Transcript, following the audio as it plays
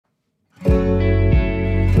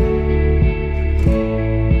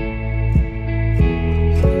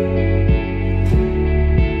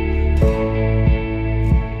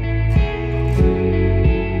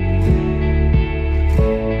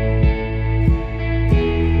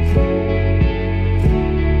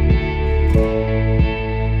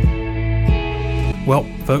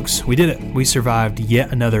Folks, we did it. We survived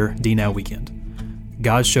yet another DNOW weekend.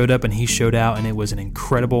 God showed up and He showed out, and it was an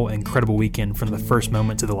incredible, incredible weekend from the first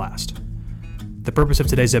moment to the last. The purpose of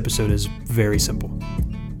today's episode is very simple.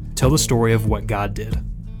 Tell the story of what God did.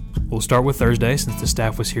 We'll start with Thursday, since the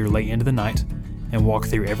staff was here late into the night, and walk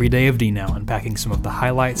through every day of DNOW, unpacking some of the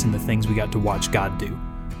highlights and the things we got to watch God do.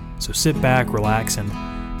 So sit back, relax,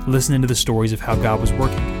 and listen into the stories of how God was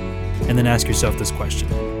working. And then ask yourself this question: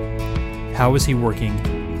 how is He working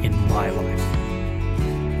in my life?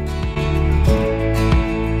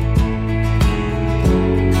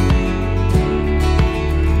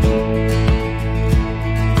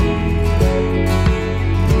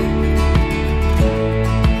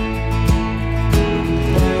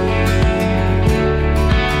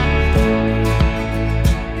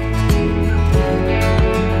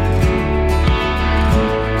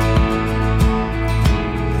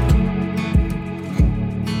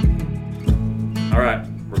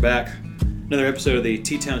 Another episode of the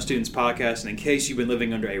T-Town Students Podcast, and in case you've been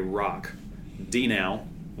living under a rock, DNOW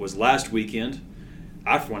was last weekend.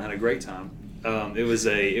 I, for one, had a great time. It was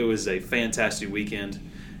a fantastic weekend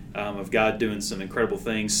of God doing some incredible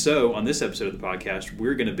things. So on this episode of the podcast,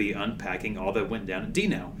 we're going to be unpacking all that went down at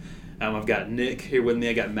DNOW. I've got Nick here with me.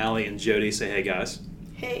 I got Mally and Jody. Say hey, guys.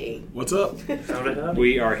 Hey. What's up?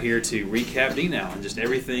 We are here to recap DNOW and just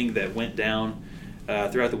everything that went down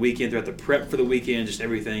throughout the weekend, throughout the prep for the weekend, just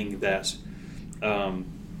everything that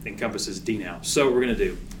encompasses DNOW. So what we're going to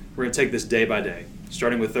do, we're going to take this day by day,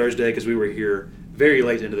 starting with Thursday, because we were here very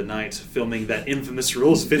late into the night filming that infamous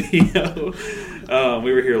rules video.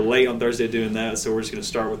 We were here late on Thursday doing that, so we're just going to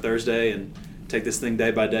start with Thursday and take this thing day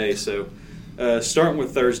by day. So starting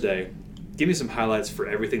with Thursday, give me some highlights for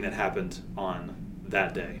everything that happened on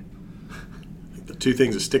that day. The two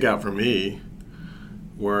things that stick out for me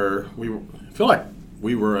were I feel like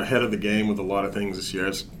we were ahead of the game with a lot of things this year.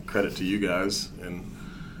 It's credit to you guys, and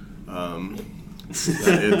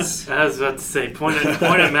it's. I was about to say, point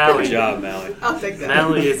at Mally. Good job, Mally. I'll take that.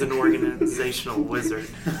 Mally is an organizational wizard.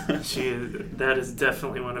 That is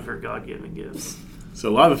definitely one of her God-given gifts. So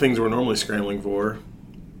a lot of the things we're normally scrambling for,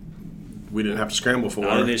 we didn't have to scramble for.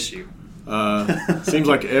 Not an issue. Seems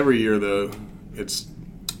like every year though, it's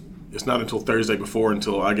not until Thursday before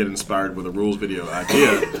until I get inspired with a rules video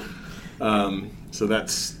idea. So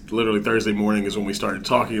that's literally Thursday morning is when we started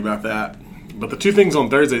talking about that. But the two things on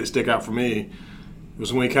Thursday that stick out for me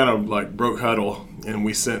was when we kind of like broke huddle and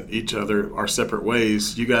we sent each other our separate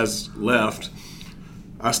ways. You guys left.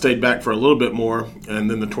 I stayed back for a little bit more,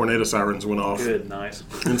 and then the tornado sirens went off. Good, nice.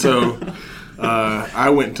 And so I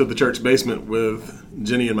went to the church basement with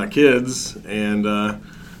Jenny and my kids and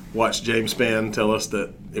watched James Spann tell us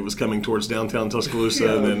that it was coming towards downtown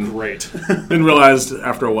Tuscaloosa, and then great. Then realized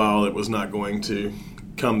after a while it was not going to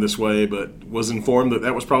come this way, but was informed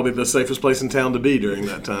that was probably the safest place in town to be during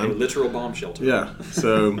that time. A literal bomb shelter. Yeah.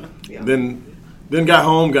 So then got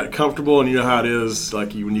home, got comfortable, and you know how it is.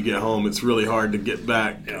 Like when you get home, it's really hard to get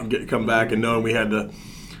back, come back, and knowing we had to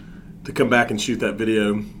come back and shoot that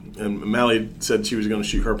video. And Mally said she was going to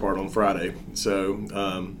shoot her part on Friday. So,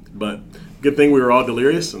 but good thing we were all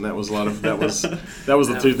delirious, and that was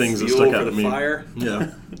the two things that stuck out to me. Fire.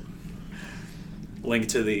 Yeah. Link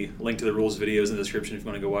to the rules videos in the description if you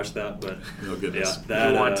want to go watch that. But oh goodness, you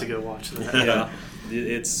want to go watch that? Yeah,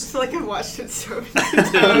 it's like I've watched it so many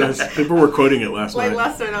times. Yes, people were quoting it last night. Like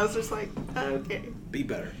last night, I was just like, oh, okay. Be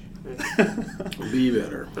better. Be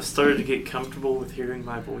better. I've started to get comfortable with hearing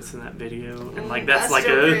my voice in that video, and like I still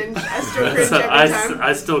cringe every time.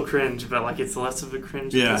 I still cringe, but like it's less of a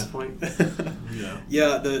cringe at this point.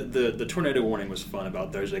 Yeah. The tornado warning was fun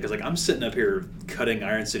about Thursday because like I'm sitting up here cutting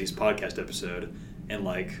Iron City's podcast episode, and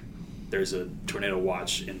like there's a tornado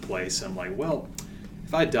watch in place. And I'm like, well,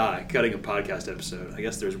 if I die cutting a podcast episode, I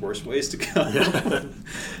guess there's worse ways to go. Yeah.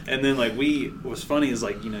 And then like what's funny is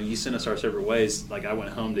like, you know, you sent us our separate ways. Like I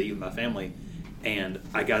went home to eat with my family, and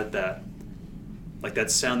I got that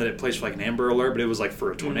sound that it plays for like an Amber Alert, but it was like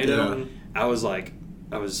for a tornado. Yeah. I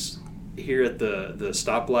was here at the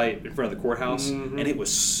stoplight in front of the courthouse, and it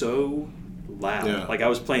was so loud. Yeah. Like I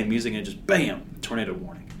was playing music and just bam, tornado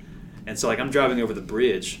warning. And so like I'm driving over the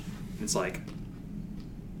bridge, and it's like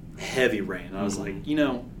heavy rain. And I was like, you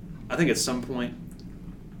know, I think at some point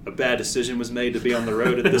a bad decision was made to be on the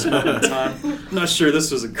road at this moment in time. I'm not sure this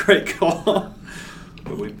was a great call,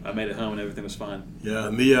 but I made it home and everything was fine. Yeah,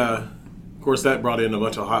 and of course that brought in a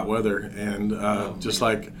bunch of hot weather, and just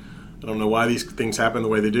like I don't know why these things happen the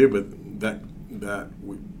way they do, but that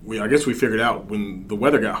I guess we figured out when the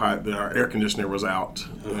weather got hot that our air conditioner was out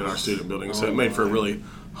in our student building, so it made for a really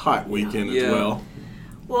hot weekend as well.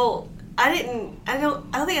 Well, I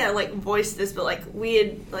don't think I like voiced this, but like we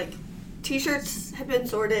had like t-shirts had been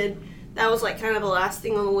sorted. That was like kind of the last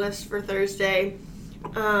thing on the list for Thursday.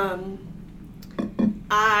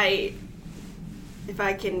 If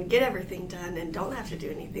I can get everything done and don't have to do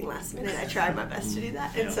anything last minute, I tried my best to do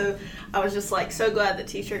that. And so I was just like so glad that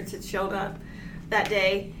t-shirts had shown up that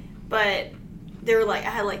day. But they were like, I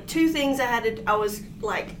had like 2 things I was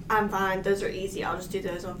like, I'm fine, those are easy, I'll just do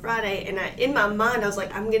those on Friday. And in my mind I was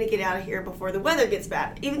like, I'm gonna get out of here before the weather gets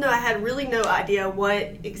bad. Even though I had really no idea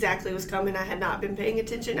what exactly was coming, I had not been paying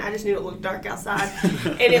attention. I just knew it looked dark outside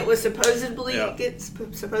and it was supposedly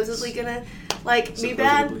gonna like be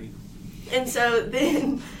bad. And so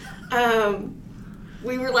then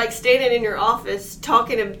we were like standing in your office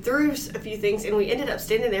talking him through a few things, and we ended up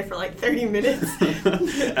standing there for like 30 minutes.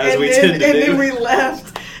 And then we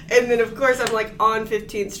left. And then of course I'm like on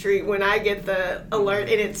 15th Street when I get the alert,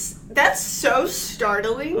 and that's so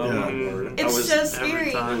startling. Oh my Lord. It's so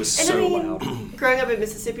scary. It was so loud. Growing up in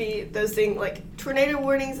Mississippi, those things like tornado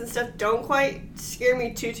warnings and stuff don't quite scare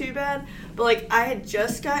me too bad. But like I had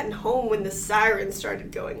just gotten home when the siren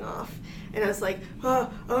started going off. And I was like, oh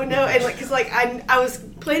no. And like, cause like I was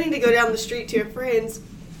planning to go down the street to a friend's,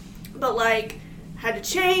 but like had to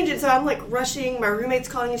change. And so I'm like rushing. My roommate's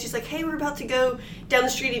calling and she's like, hey, we're about to go down the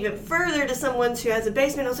street even further to someone's who has a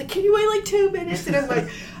basement. I was like, can you wait like 2 minutes? And I'm like,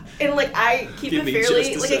 and like I keep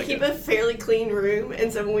a fairly clean room.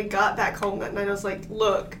 And so when we got back home that night, I was like,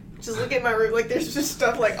 look at my room. Like there's just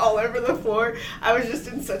stuff like all over the floor. I was just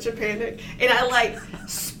in such a panic. And I like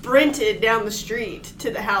sprinted down the street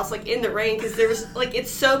to the house like in the rain because there was like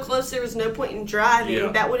it's so close there was no point in driving.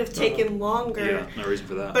 Yeah. That would have taken longer. Yeah, no reason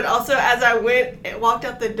for that. But also as I walked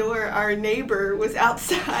out the door, our neighbor was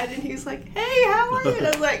outside and he was like, hey, how are you? And I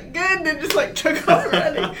was like, good, and then just like took off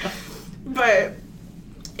running. But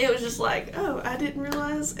it was just like, oh, I didn't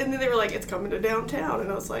realize. And then they were like, it's coming to downtown.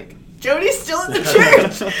 And I was like, Jody's still at the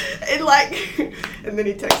church. And then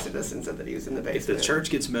he texted us and said that he was in the basement. If the church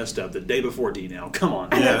gets messed up the day before D-Now, come on.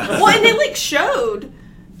 Yeah. Well, and they like showed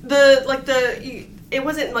it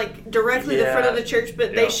wasn't like directly the front of the church,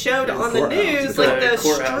 but they showed on the news like the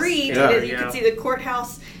street, and you could see the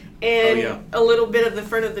courthouse and a little bit of the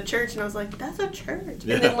front of the church, and I was like, that's a church.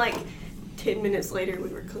 Yeah. And then like 10 minutes later we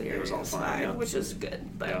were clear. It was all fine, which was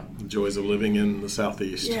good. But Joys of living in the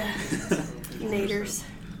Southeast. yeah, naders.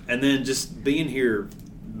 And then just being here,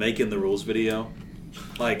 making the rules video,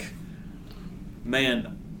 like,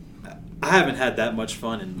 man, I haven't had that much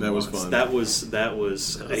fun in months. That was fun. That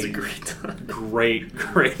was a great time. Great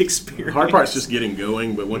experience. The hard part's just getting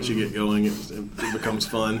going, but once you get going, it becomes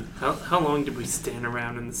fun. How long did we stand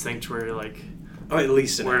around in the sanctuary? Like, at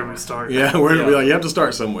least an where hour. do we start? Yeah, you have to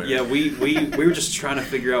start somewhere. Yeah, we were just trying to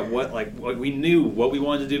figure out what we knew what we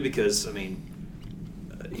wanted to do because I mean,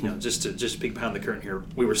 you know, just to peek behind the curtain here,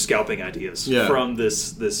 we were scalping ideas from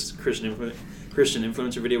this Christian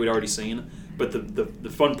influencer video we'd already seen. But the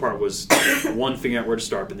fun part was 1, figuring out where to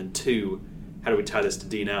start, but then 2, how do we tie this to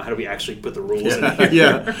D now? How do we actually put the rules in here?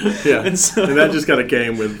 Yeah. And that just kind of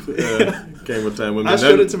came with time. I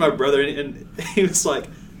showed it to my brother, and he was like,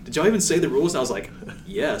 did y'all even say the rules? And I was like,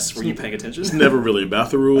 yes. Were you paying attention? It's never really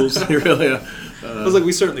about the rules. Really. I was like,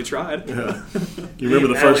 we certainly tried. Yeah. You remember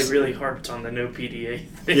the first? Allie really harped on the no PDA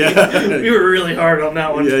thing. Yeah. We were really hard on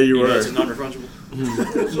that one. Yeah, you were. It's non-refundable.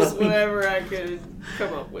 Just whatever I could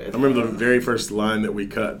come up with. I remember the very first line that we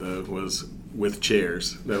cut, though, was with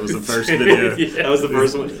chairs. That was the first video. That was the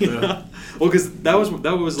first one. Yeah. Well, because that was 2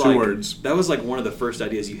 like words. That was like one of the first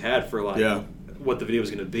ideas you had for like what the video was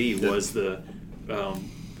going to be was the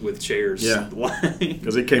with chairs. Yeah. line.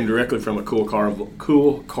 Because it came directly from a Cool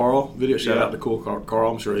Carl video. Shout out to Cool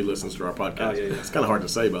Carl. I'm sure he listens to our podcast. Oh, yeah. It's kind of hard to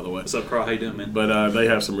say, by the way. What's up, Carl? How you doing, man? But they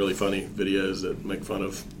have some really funny videos that make fun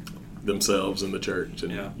of themselves and the church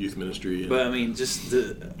and youth ministry. But I mean, just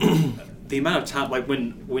the amount of time, like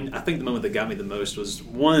when I think the moment that got me the most was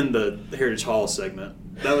one, the Heritage Hall segment.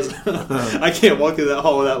 That was I can't walk through that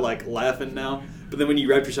hall without like laughing now. But then when you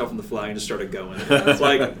wrapped yourself in the flag and just started going, it's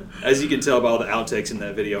like as you can tell by all the outtakes in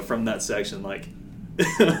that video from that section, like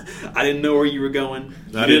I didn't know where you were going.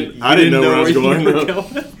 I didn't know where I was going.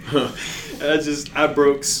 I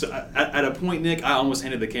broke at a point, Nick. I almost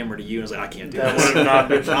handed the camera to you, and I was like, I can't do that. This. Would have not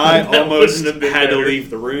been. I almost had better. to leave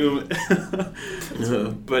the room.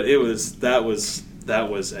 But that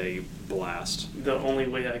was a blast. The only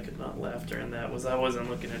way I could not laugh during that was I wasn't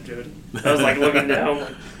looking at Jody. I was like looking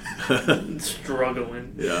down, like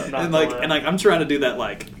struggling. Yeah, and I'm trying to do that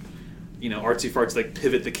like, you know, artsy fartsy like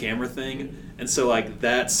pivot the camera thing, and so like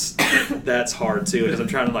that's hard too because I'm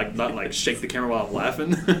trying to like not like shake the camera while I'm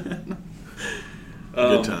laughing.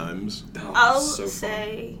 Good times. I'll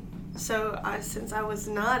say So since I was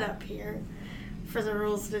not up here for the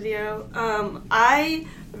rules video, I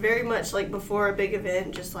very much like before a big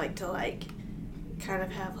event just like to like kind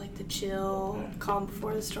of have like the chill, calm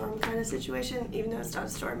before the storm kind of situation. Even though it's not a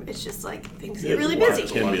storm, it's just like things get really busy. It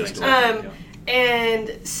can be a storm.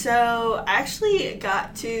 And so I actually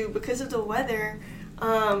got to, because of the weather,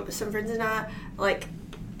 some friends and I, like,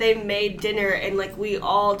 they made dinner and like we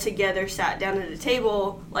all together sat down at a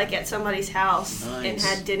table like at somebody's house and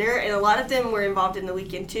had dinner, and a lot of them were involved in the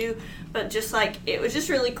weekend too, but just like it was just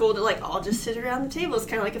really cool to like all just sit around the table. It's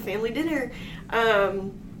kind of like a family dinner.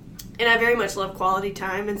 And I very much love quality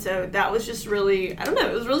time, and so that was just really, I don't know,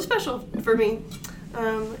 it was really special for me,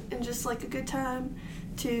 and just like a good time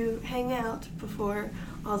to hang out before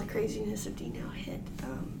all the craziness of Dino hit,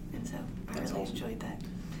 and so I really enjoyed that.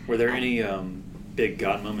 Were there any big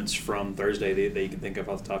God moments from Thursday that you can think of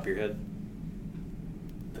off the top of your head?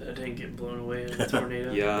 I didn't get blown away in a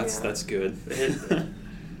tornado. Yeah, that's good.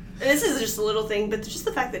 And this is just a little thing, but just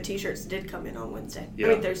the fact that T-shirts did come in on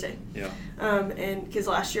Thursday. Yeah. And because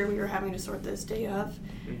last year we were having to sort those day of.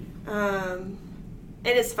 And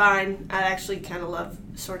it's fine. I actually kind of love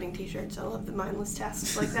sorting T-shirts. I love the mindless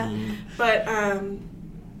tasks like that. But,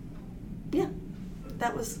 yeah,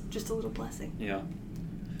 that was just a little blessing. Yeah.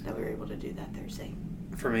 That we were able to do that Thursday.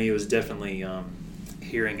 For me, it was definitely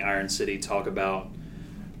hearing Iron City talk about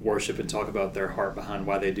worship and talk about their heart behind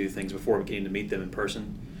why they do things before getting to meet them in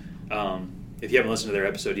person. If you haven't listened to their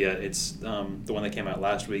episode yet, it's the one that came out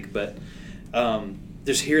last week. But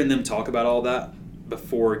just hearing them talk about all that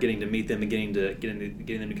before getting to meet them and getting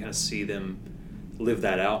them to kind of see them live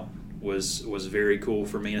that out was very cool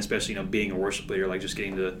for me. And especially being a worship leader, like just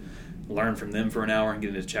getting to learn from them for an hour and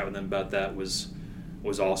getting to chat with them about that was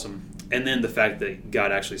awesome. And then the fact that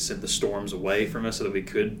God actually sent the storms away from us so that we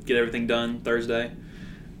could get everything done Thursday.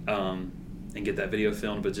 And get that video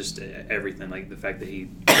filmed, but just everything, like the fact that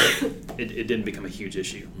it didn't become a huge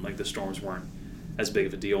issue. Like the storms weren't as big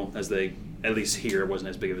of a deal as they, at least here, it wasn't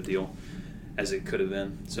as big of a deal as it could have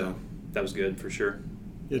been. So that was good for sure.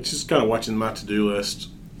 It's just kind of watching my to-do list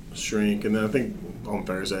shrink. And then I think on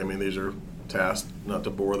Thursday, these are tasks, not to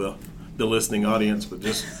bore the listening audience, but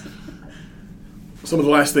just some of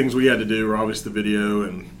the last things we had to do were obviously the video,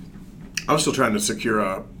 and I was still trying to secure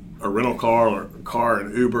a rental car,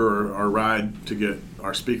 an Uber, or a ride to get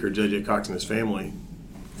our speaker, J.J. Cox, and his family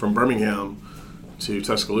from Birmingham to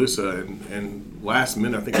Tuscaloosa. And last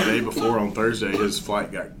minute, I think the day before on Thursday, his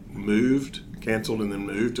flight got canceled, and then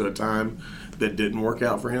moved to a time that didn't work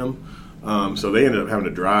out for him. So they ended up having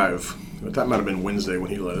to drive. That might have been Wednesday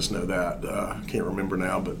when he let us know that. I can't remember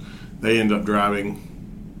now, but they ended up driving,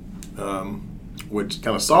 which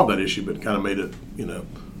kind of solved that issue, but kind of made it,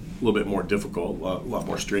 a little bit more difficult, a lot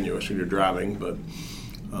more strenuous when you're driving, but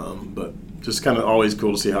just kind of always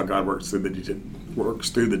cool to see how God works through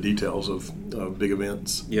the details of big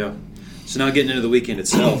events. Yeah. So now getting into the weekend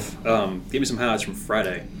itself, give me some highlights from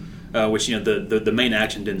Friday, which the main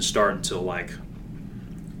action didn't start until like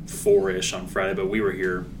 4-ish on Friday, but we were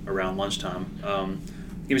here around lunchtime.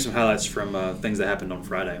 Give me some highlights from things that happened on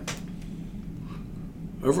Friday.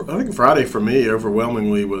 I think Friday for me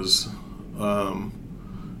overwhelmingly was.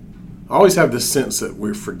 I always have this sense that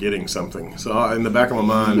we're forgetting something. So in the back of my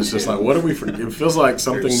mind, it's just like, what are we forgetting? It feels like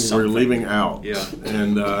something we're leaving out. Yeah.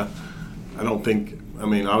 And I don't think,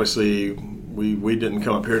 obviously we didn't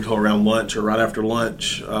come up here until around lunch or right after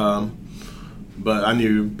lunch. But I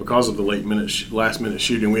knew because of the last minute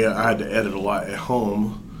shooting, I had to edit a lot at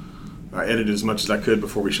home. I edited as much as I could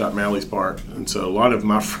before we shot Mally's part. And so a lot of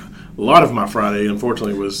my Friday,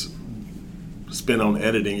 unfortunately, was spent on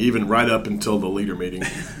editing, even right up until the leader meeting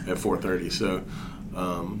at 4:30. So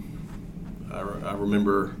I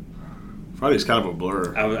remember Friday's kind of a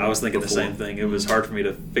blur. I was thinking the same thing. It was hard for me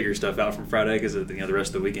to figure stuff out from Friday because the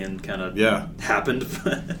rest of the weekend kind of happened.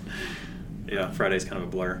 Yeah, Friday's kind of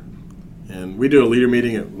a blur. And we do a leader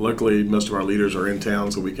meeting. Luckily, most of our leaders are in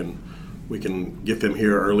town, so we can get them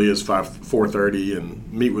here early as 4:30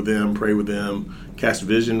 and meet with them, pray with them, cast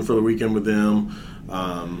vision for the weekend with them.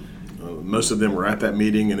 Most of them were at that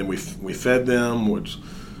meeting, and then we fed them, which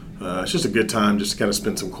it's just a good time just to kind of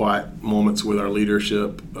spend some quiet moments with our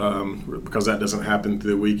leadership because that doesn't happen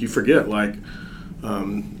through the week. You forget, like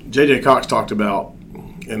J.J. Cox talked about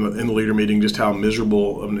in the leader meeting, just how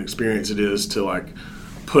miserable of an experience it is to like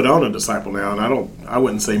put on a disciple now. And I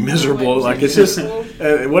wouldn't say miserable. Like it's just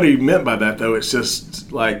what he meant by that though. It's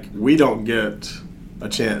just like we don't get a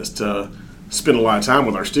chance to spend a lot of time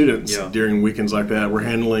with our students during weekends like that. We're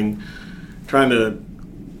trying to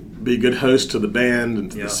be a good host to the band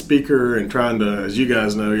and to the speaker, and trying to, as you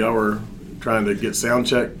guys know, y'all were trying to get sound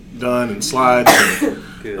check done and slides. And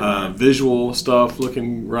Good. visual stuff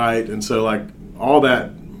looking right, and so like all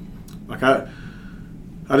that, like I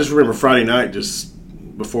just remember Friday night, just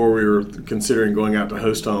before we were considering going out to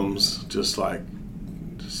host homes, just my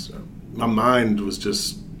mind was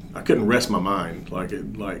just, I couldn't rest my mind,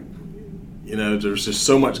 there's just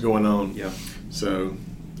so much going on. Yeah. So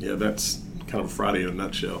yeah, that's kind of a Friday in a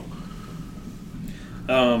nutshell.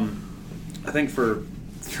 I think for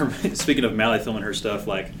speaking of Mally filming her stuff,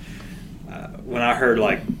 like when I heard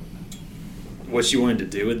like what she wanted to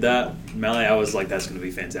do with that, Mally, I was like, that's going to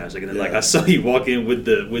be fantastic. And then like I saw you walk in with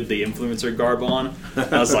the influencer garb on,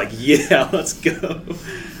 I was like, yeah, let's go.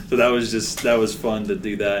 So that was fun to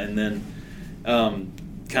do that. And then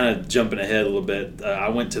kind of jumping ahead a little bit, I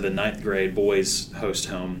went to the 9th grade boys host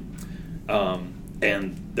home,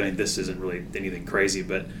 and I mean this isn't really anything crazy,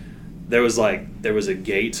 but there was a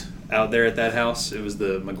gate out there at that house. It was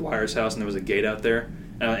the McGuire's house, and there was a gate out there,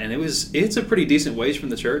 and it's a pretty decent ways from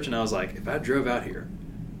the church. And I was like, if I drove out here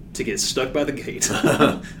to get stuck by the gate,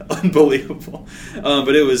 unbelievable.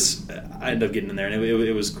 But I ended up getting in there, and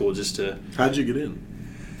it was cool just to. How'd you get in?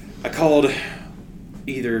 I called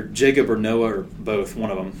either Jacob or Noah or both,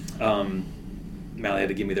 one of them. Mally had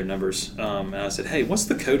to give me their numbers, and I said, "Hey, what's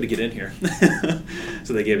the code to get in here?"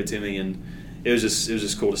 So they gave it to me, and it was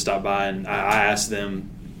just cool to stop by. And I asked them,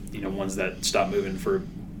 ones that stopped moving for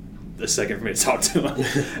a second for me to talk to them.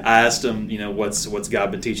 I asked them, what's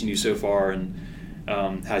God been teaching you so far, and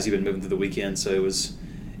how's he been moving through the weekend? So it was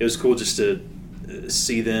cool just to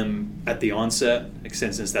see them at the onset,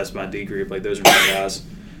 since that's my D group. Like those are my guys.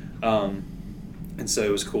 And so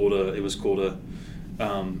it was cool to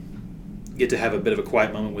get to have a bit of a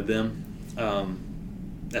quiet moment with them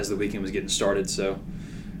as the weekend was getting started. So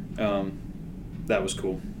that was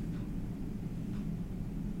cool.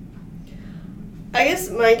 I guess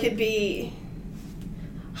mine could be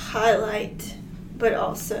highlight, but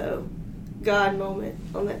also God moment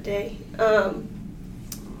on that day.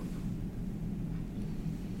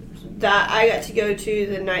 That I got to go to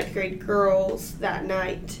the 9th grade girls that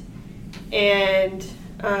night, and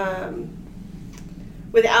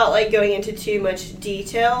without going into too much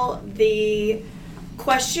detail, the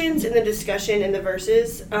questions and the discussion and the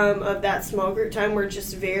verses of that small group time were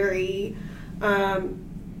just very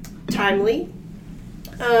timely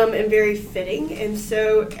and very fitting. And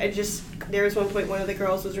so there was one point one of the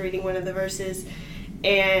girls was reading one of the verses,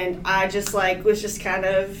 and I just was just kind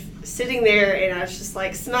of sitting there, and I was just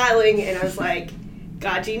smiling, and I was like,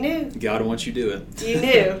 God, you knew. God wants you to do it. You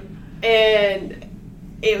knew. And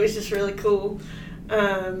it was just really cool.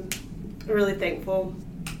 Really thankful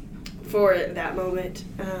for that moment.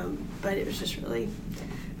 But it was just really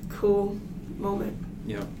cool moment.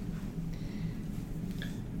 Yeah.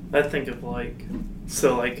 I think of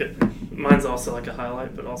mine's also a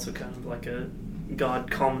highlight, but also kind of a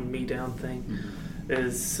God calming me down thing.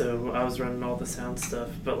 Mm-hmm. So I was running all the sound stuff,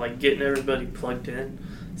 but getting everybody plugged in,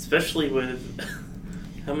 especially with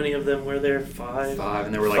how many of them were there? 5,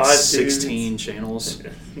 and there were 16 dudes. Channels.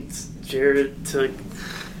 Jared took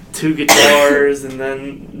 2 guitars, and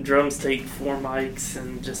then drums take 4 mics,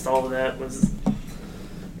 and just all of that was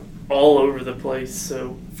all over the place.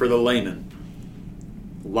 So for the layman,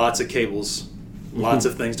 lots of cables, lots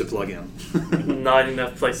of things to plug in. Not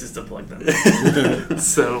enough places to plug them.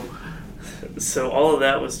 So all of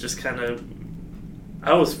that was just kind of,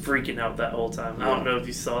 I was freaking out that whole time. I don't know if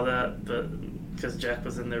you saw that, but because Jack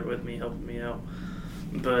was in there with me, helping me out.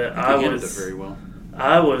 But I handled it very well.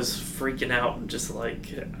 I was freaking out, just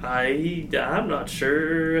I'm not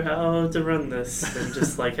sure how to run this, and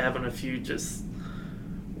just having a few just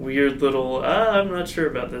weird little I'm not sure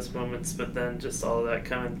about this moments, but then just all of that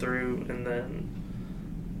coming through, and then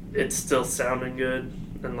it's still sounding good,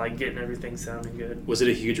 and getting everything sounding good. Was it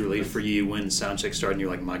a huge relief for you when sound check started and you're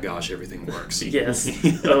like, my gosh, everything works? Yes.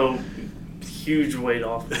 Huge weight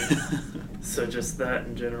off me. So just that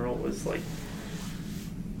in general was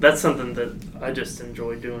that's something that I just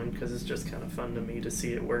enjoy doing, because it's just kind of fun to me to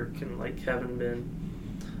see it work. And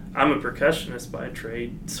I'm a percussionist by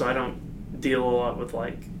trade, so I don't deal a lot with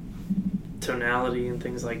tonality and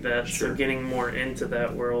things like that. Sure. So getting more into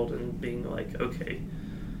that world and being okay,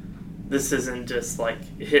 this isn't just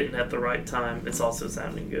hitting at the right time, it's also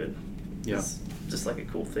sounding good. Yeah. It's just a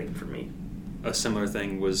cool thing for me. A similar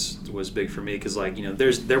thing was big for me, because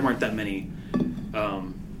there weren't that many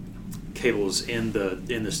cables in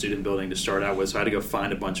the student building to start out with, so I had to go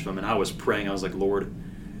find a bunch of them, and I was praying. I was like, Lord,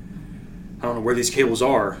 I don't know where these cables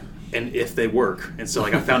are and if they work. And so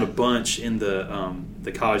I found a bunch in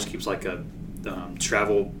the college keeps a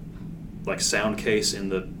travel sound case in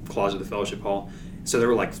the closet of the fellowship hall. So there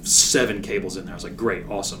were 7 cables in there. I was like, great,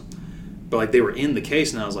 awesome. but like they were in the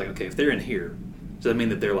case, and I was like, okay, if they're in here, does that mean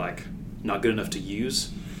that they're like not good enough to use?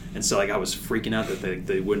 And so like I was freaking out that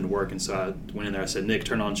they wouldn't work, and so I went in there. I said, Nick,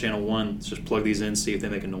 turn on channel 1. Let's just plug these in, see if they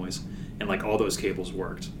make a noise. And like all those cables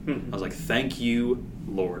worked. I was like, thank you,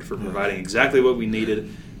 Lord, for providing exactly what we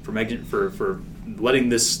needed, for making for letting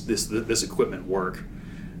this equipment work.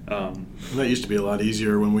 And that used to be a lot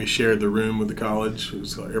easier when we shared the room with the college. It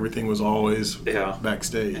was like everything was always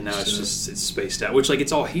backstage. And now it's spaced out, which like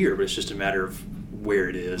it's all here, but it's just a matter of where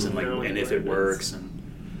it is and like and if it works. And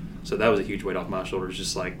so that was a huge weight off my shoulders.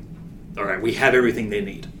 Just like, all right, we have everything they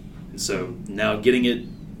need. And so now getting it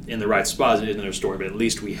in the right spot is another story, but at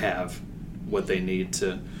least we have what they need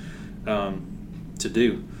to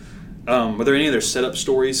do. Were there any other setup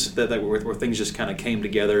stories that where things just kind of came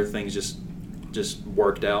together, things just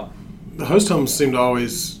worked out? The host homes seem to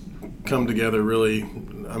always come together really.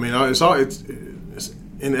 I mean, it's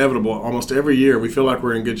inevitable. Almost every year we feel like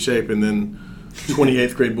we're in good shape, and then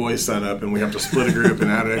 28th grade boys sign up, and we have to split a group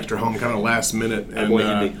and add an extra home kind of last minute.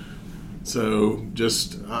 And so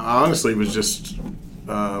I honestly was just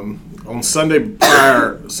on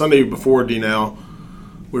Sunday before D-Now,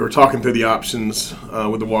 we were talking through the options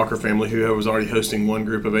with the Walker family, who was already hosting one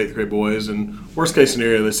group of 8th grade boys. And worst case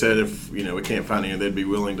scenario, they said if we can't find any, they'd be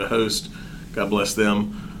willing to host. God bless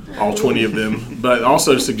them, all 20 of them. But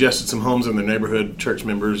also suggested some homes in their neighborhood, church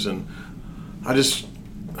members. And I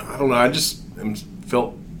don't know, I just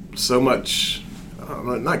felt so much,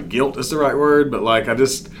 not guilt is the right word, but like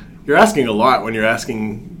you're asking a lot when you're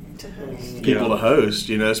asking people to host,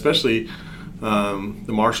 especially the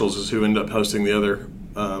Marshalls is who end up hosting the other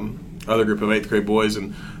group of 8th grade boys,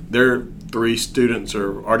 and their 3 students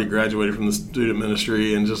are already graduated from the student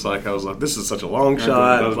ministry, and just like I was like, this is such a long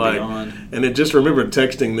shot, and it just remembered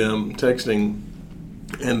texting,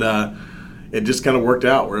 and it just kind of worked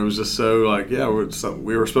out where it was just so like, yeah,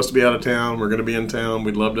 we were supposed to be out of town, we're going to be in town,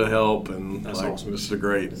 we'd love to help, and that's awesome. This is a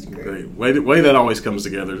great way that always comes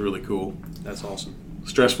together is really cool. That's awesome.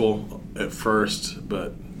 Stressful at first,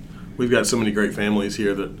 but we've got so many great families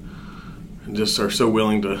here that just are so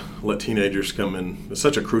willing to let teenagers come in. It's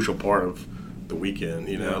such a crucial part of the weekend,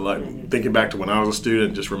 like thinking back to when I was a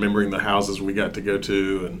student, just remembering the houses we got to go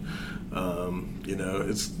to, and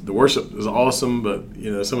it's the worship is awesome, but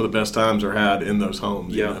some of the best times are had in those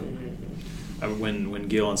homes. When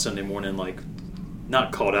Gil on Sunday morning like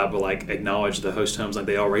not called out, but like acknowledged the host homes, like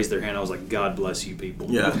they all raised their hand. I was like, God bless you people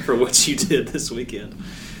for what you did this weekend.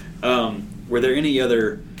 Were there any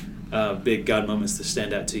other big God moments that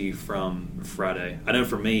stand out to you from Friday? I know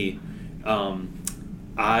for me,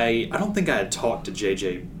 I don't think I had talked to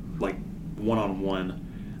JJ like one-on-one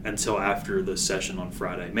until after the session on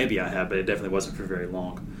Friday. Maybe I have, but it definitely wasn't for very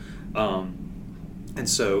long. And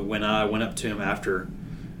so when I went up to him after,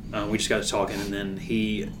 we just got to talking, and then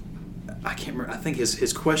I can't remember. I think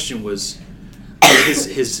his question was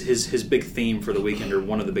his big theme for the weekend, or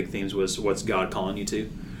one of the big themes was, what's God calling you to?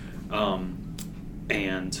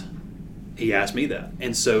 And he asked me that,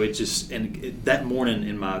 and so that morning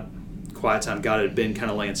in my quiet time, God had been kind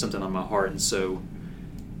of laying something on my heart, and so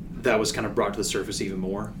that was kind of brought to the surface even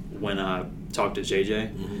more when I talked to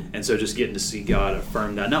JJ. And so just getting to see God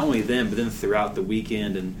affirm that, not only then, but then throughout the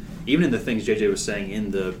weekend, and even in the things JJ was saying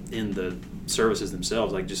in the services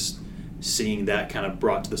themselves, like just seeing that kind of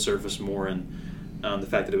brought to the surface more, and the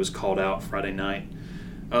fact that it was called out Friday night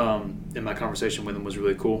in my conversation with him was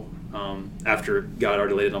really cool. After God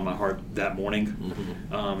already laid it on my heart that morning,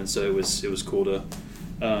 and so it was cool to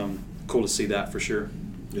see that for sure.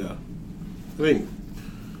 Yeah, I think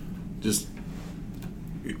just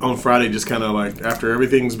on Friday, just kind of like after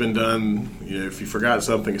everything's been done, if you forgot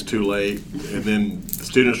something, it's too late, and then the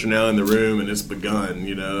students are now in the room and it's begun.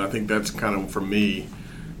 I think that's kind of for me,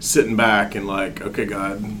 sitting back and like, okay,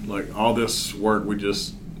 God, like all this work we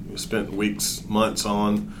just spent weeks, months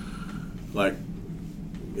on, like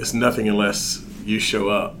it's nothing unless you show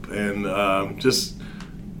up, and just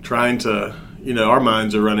trying to, our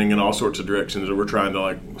minds are running in all sorts of directions, and we're trying to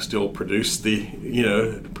like still produce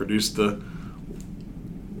produce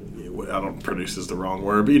is the wrong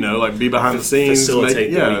word, but like be behind the scenes,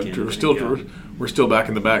 facilitate the weekend. We're still back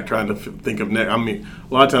in the back trying to think of next. I mean,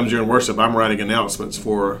 a lot of times during worship, I'm writing announcements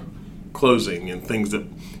for closing and things that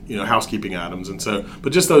housekeeping items, and so.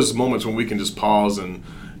 But just those moments when we can just pause and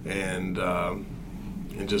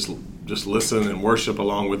just listen and worship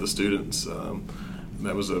along with the students.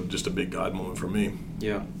 That was just a big God moment for me.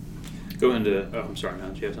 Yeah. Go into. Oh, I'm sorry. Now,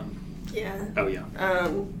 do you have something? Yeah. Oh yeah.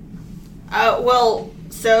 Well,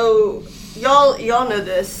 so y'all know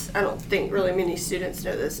this. I don't think really many students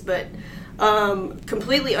know this, but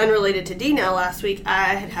completely unrelated to D-Now, last week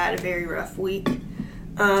I had a very rough week.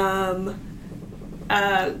 The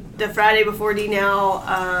Friday before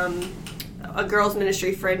D-Now, a girls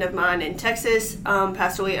ministry friend of mine in Texas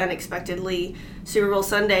passed away unexpectedly. Super Bowl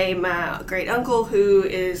Sunday, my great uncle, who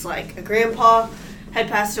is like a grandpa, had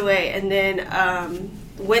passed away. And then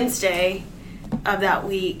Wednesday of that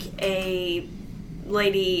week, a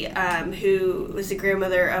lady who was the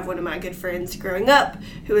grandmother of one of my good friends growing up,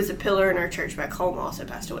 who was a pillar in our church back home, also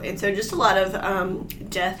passed away. And so just a lot of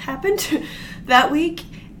death happened that week.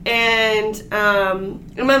 And in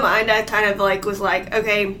my mind, I kind of like was like,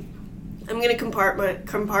 okay, I'm gonna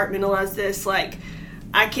compartmentalize this. Like,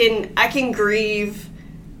 I can grieve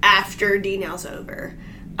after D-Now's over,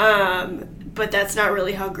 but that's not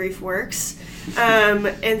really how grief works.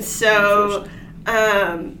 And so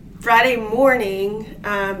Friday morning,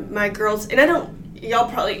 my girls, and y'all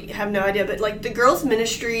probably have no idea, but like the girls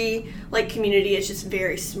ministry like community is just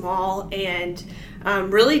very small, and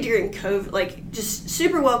really during COVID, like just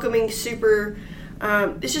super welcoming, super,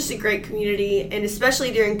 it's just a great community, and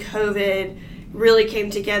especially during COVID, really came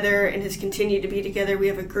together and has continued to be together. We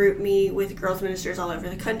have a group me with girls ministers all over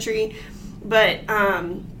the country, but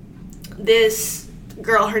this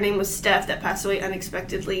girl, her name was Steph, that passed away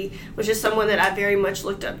unexpectedly, was just someone that I very much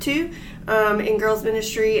looked up to in girls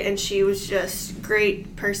ministry, and she was just a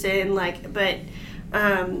great person. But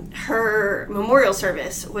her memorial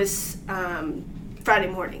service was Friday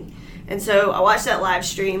morning, and so I watched that live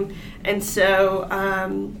stream, and so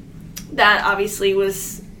that obviously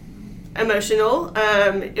was emotional.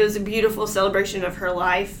 It was a beautiful celebration of her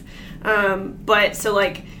life, but so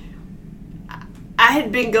like I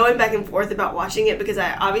had been going back and forth about watching it because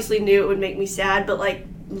I obviously knew it would make me sad, but like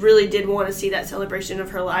really did want to see that celebration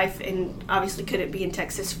of her life, and obviously couldn't be in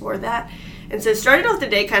Texas for that. And so started off the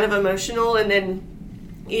day kind of emotional, and then,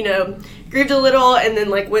 you know, grieved a little, and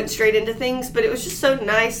then like went straight into things. But it was just so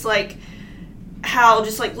nice, like how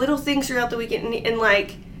just like little things throughout the weekend, and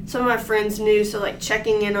like some of my friends knew, so like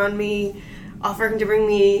checking in on me, offering to bring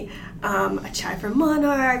me a chai from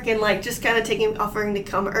Monarch, and like just kind of offering to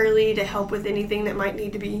come early to help with anything that might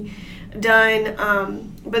need to be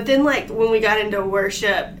done. But then like when we got into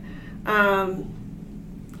worship,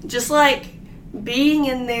 just like being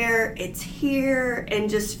in there, it's here, and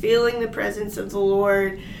just feeling the presence of the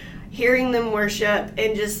Lord, hearing them worship,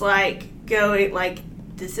 and just like going like,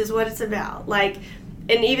 this is what it's about. Like,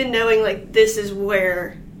 and even knowing like this is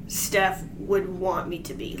where Steph would want me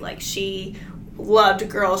to be. Like, she loved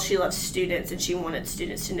girls, she loved students, and she wanted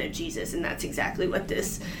students to know Jesus, and that's exactly what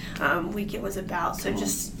this weekend was about. So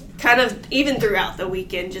just kind of even throughout the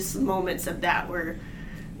weekend, just moments of that where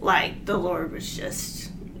like the Lord was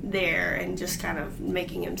just there and just kind of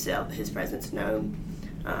making his presence known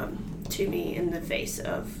to me in the face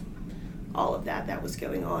of all of that was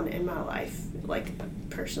going on in my life, like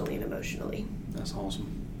personally and emotionally. That's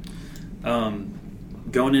awesome.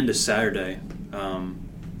 Going into Saturday,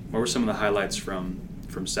 what were some of the highlights from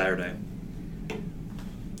Saturday?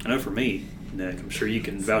 I know for me, Nick, I'm sure you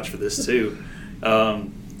can vouch for this too.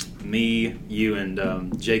 Me, you,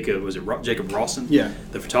 and Jacob, was it Jacob Rawson? Yeah.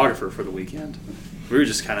 The photographer for the weekend. We were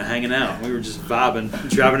just kind of hanging out. We were just vibing,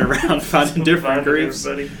 driving around, finding different groups.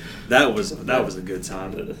 Everybody. That was a good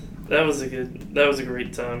time. That was a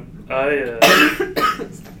great time.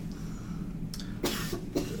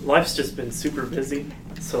 Life's just been super busy,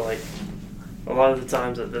 so like a lot of the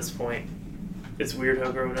times at this point, it's weird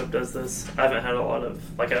how growing up does this. I haven't had a lot of,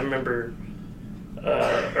 like, I remember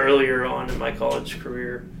earlier on in my college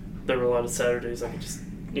career, there were a lot of Saturdays I could just,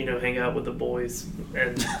 you know, hang out with the boys,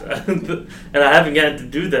 and and I haven't gotten to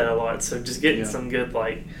do that a lot. So just getting some good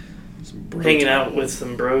like hanging out with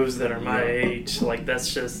some bros that are my age, like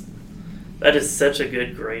that is such a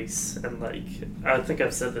good grace. And like I think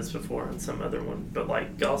I've said this before on some other one, but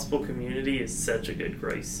like gospel community is such a good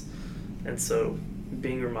grace, and so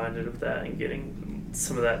being reminded of that and getting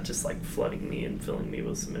some of that just like flooding me and filling me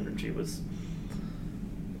with some energy was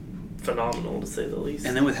phenomenal, to say the least.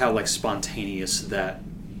 And then with how like spontaneous that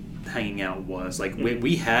hanging out was, like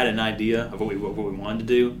we had an idea of what we wanted to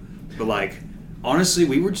do, but like honestly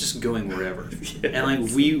we were just going wherever. Yes. And like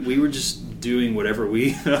we were just doing whatever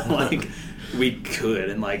we like we could,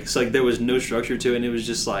 and like so like there was no structure to it, and it was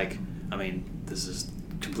just like, I mean, this is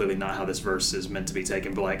completely not how this verse is meant to be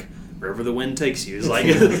taken, but like wherever the wind takes you is like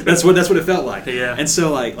that's what it felt like. Yeah. And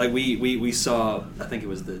so like we saw, I think it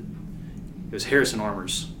was Harrison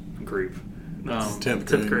Armour's group.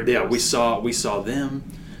 10th grade. Yeah, we saw them,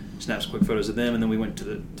 snapped some quick photos of them, and then we went to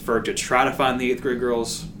the Ferg to try to find the 8th grade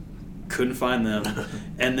girls. Couldn't find them.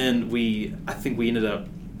 And then I think we ended up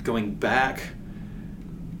going back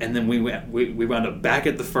And then we wound up back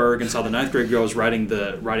at the Ferg and saw the 9th grade girls writing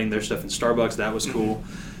their stuff in Starbucks. That was cool.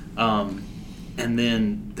 And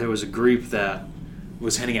then there was a group that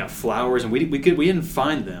was handing out flowers, and we didn't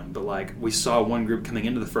find them, but like we saw one group coming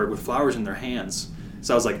into the Ferg with flowers in their hands.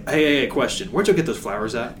 So I was like, hey, question. Where'd you get those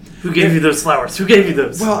flowers at? Who gave you those flowers? Who gave you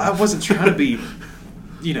those? Well, I wasn't trying to be,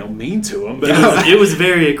 mean to them, but it was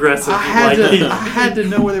very aggressive. I had to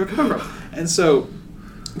know where they were coming from. And so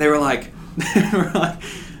they were like,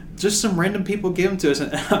 just some random people give them to us.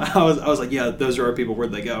 And I was like, yeah, those are our people.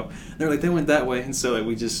 Where'd they go? And they were like, they went that way. And so like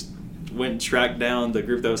we just went and tracked down the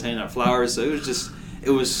group that was handing out flowers. So it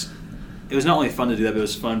was not only fun to do that, but it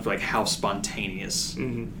was fun for like how spontaneous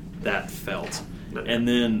that felt. And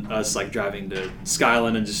then us like driving to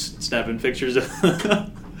Skyland and just snapping pictures of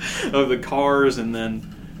the cars, and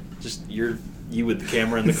then just you with the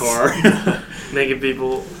camera in the car. Making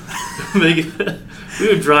people we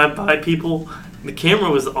would drive by people. The camera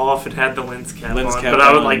was off and had the lens cap on, but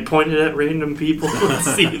I would like point it at random people and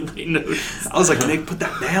see if they noticed. I was like, Nick, put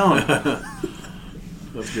that down.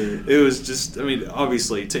 That's good. It was just,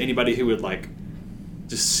 obviously, to anybody who would like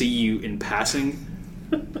just see you in passing,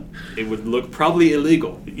 it would look probably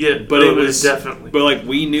illegal. Yeah, but it was definitely. But like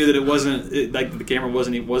we knew that it wasn't like the camera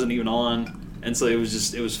wasn't even on, and so it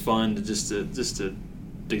was fun to just to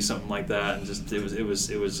do something like that, and just it was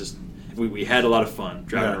just we had a lot of fun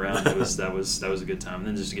driving around. That was a good time, and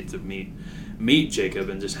then just to get to meet Jacob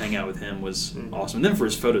and just hang out with him was awesome. And then for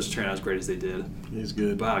his photos to turn out as great as they did, he's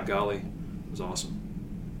good. By golly, it was awesome.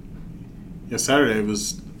 Yeah, Saturday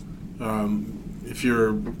was. If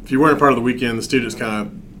you weren't a part of the weekend, the students kind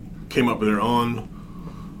of came up with their own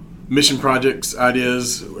mission projects,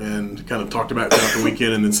 ideas, and kind of talked about it throughout the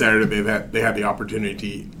weekend. And then Saturday they had the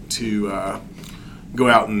opportunity to go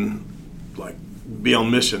out and like be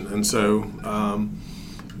on mission. And so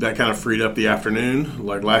that kind of freed up the afternoon.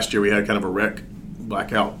 Like last year, we had kind of a rec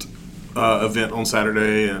blackout event on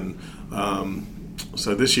Saturday, and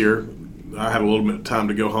so this year I had a little bit of time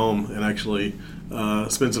to go home and actually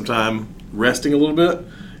spend some time resting a little bit,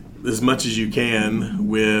 as much as you can,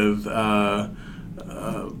 with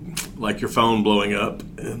like your phone blowing up.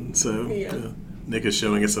 And so Nick is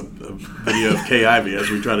showing us a video of Kay Ivey as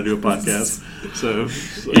we try to do a podcast. So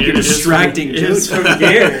you're distracting jokes from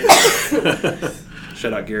Garrett.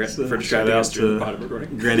 Shout out Garrett for distracting us during the pod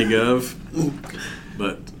recording. Granny Gov.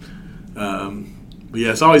 But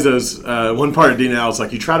yeah, it's always those one part of D-Now. It's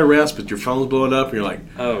like you try to rest, but your phone's blowing up, and you're like,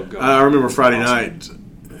 oh god. I remember Friday night,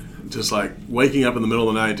 just like waking up in the middle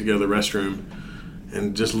of the night to go to the restroom,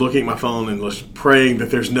 and just looking at my phone and just praying that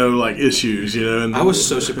there's no like issues, And I was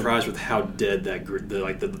so surprised with how dead that group,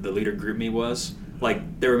 the leader group me was.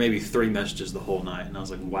 Like there were maybe 3 messages the whole night, and I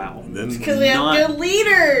was like, wow. Because we have good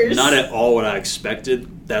leaders. Not at all what I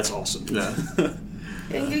expected. That's awesome. Yeah.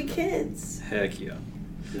 And good kids. Heck yeah.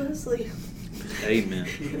 Mostly. Amen.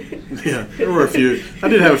 Yeah, there were a few. I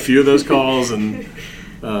did have a few of those calls, and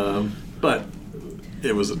but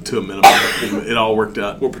it was to a minimum. It all worked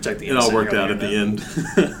out. We're protecting. It all worked out at the end.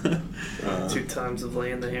 2 times of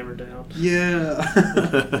laying the hammer down.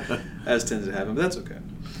 Yeah, as tends to happen, but that's okay.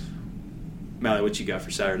 Mally, what you got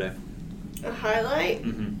for Saturday? A highlight.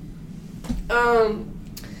 Mm-hmm.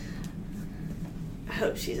 I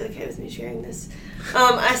hope she's okay with me sharing this.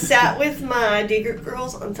 I sat with my D group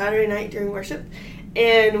girls on Saturday night during worship,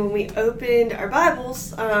 and when we opened our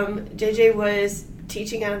Bibles, JJ was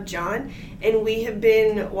teaching out of John, and we have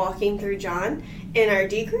been walking through John in our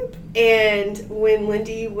D group. And when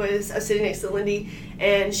I was sitting next to Lindy,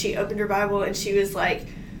 and she opened her Bible and she was like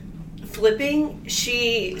flipping,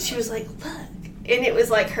 she was like, look. And it was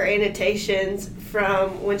like her annotations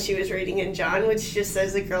from when she was reading in John, which just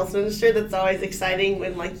says the girls minister. That's always exciting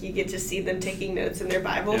when like you get to see them taking notes in their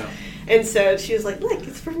Bible. Yeah. And so she was like, look,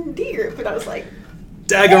 it's from D group. And I was like,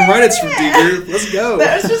 daggum right, it's from D group. Let's go.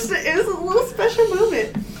 That was it was a little special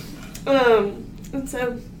moment.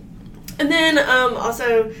 And then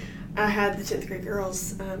also I had the 10th grade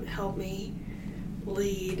girls help me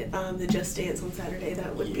lead the Just Dance on Saturday.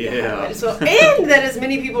 That would be a highlight as well. And that as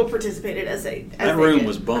many people participated as they room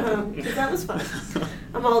was bumping. Because that was fun.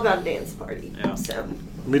 I'm all about a dance party. Yeah. So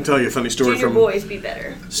let me tell you a funny story Junior from boys be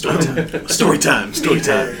better. Story time.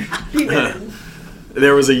 Be better.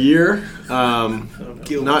 There was a year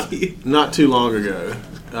not too long ago.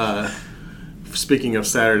 Speaking of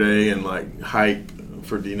Saturday and like hype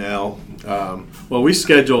for D-Now,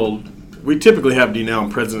 we typically have D-Now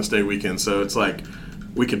on President's Day weekend, so it's like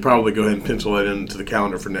we could probably go ahead and pencil it into the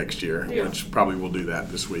calendar for next year, which probably we'll do that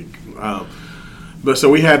this week. But so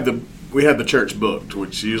we had the church booked,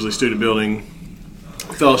 which is usually student building,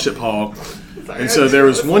 fellowship hall, and so there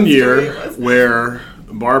was one year where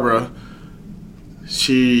Barbara,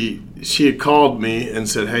 she had called me and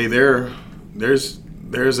said, "Hey, there's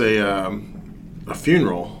a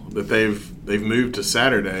funeral that they've moved to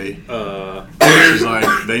Saturday." She's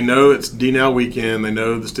like, they know it's D-Now weekend, they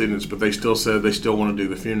know the students, but they still said they still want to do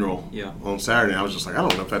the funeral on Saturday. I was just like, I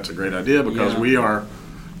don't know if that's a great idea because we are,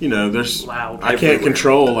 there's loud. I can't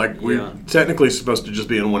control, like we're technically supposed to just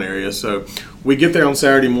be in one area. So we get there on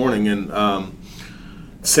Saturday morning and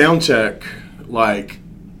sound check, like,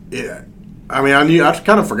 I mean, I'd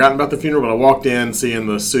kind of forgotten about the funeral, but I walked in seeing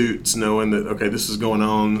the suits, knowing that, okay, this is going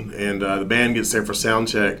on, and the band gets there for sound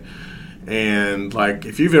check. And, like,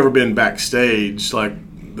 if you've ever been backstage, like,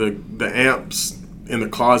 the amps in the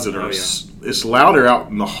closet are, it's louder out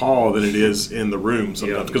in the hall than it is in the room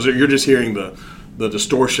sometimes, because you're just hearing the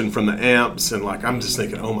distortion from the amps, and, like, I'm just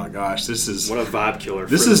thinking, oh my gosh, this is... What a vibe killer.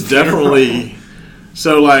 This is definitely...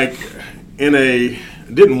 So, like,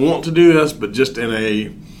 didn't want to do this, but just in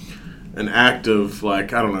an act of,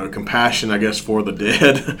 like, I don't know, compassion, I guess, for the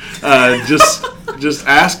dead, just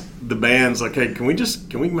ask the bands, like, hey, can we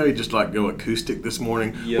maybe just, like, go acoustic this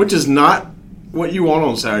morning? Which is not what you want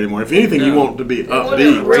on Saturday morning. If anything, you want to be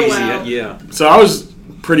upbeat. Crazy, So I was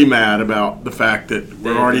pretty mad about the fact that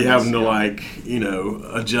we're already having to, like,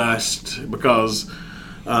 adjust because,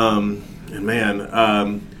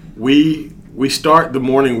 we start the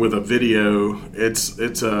morning with a video.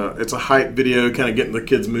 It's a hype video, kind of getting the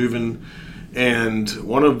kids moving, and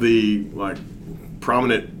one of the, like,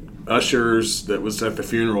 prominent ushers that was at the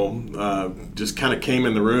funeral just kind of came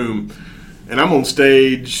in the room, and I'm on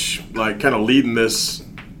stage, like, kind of leading this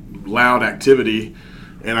loud activity,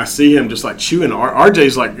 and I see him just, like, chewing.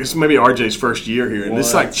 RJ's like, this may be RJ's first year here, and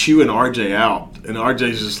it's like chewing RJ out, and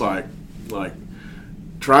RJ's just like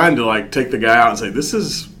trying to, like, take the guy out and say, this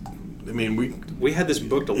is, I mean, we had this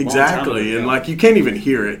booked a long time exactly, and, like, you can't even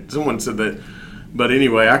hear it. Someone said that, but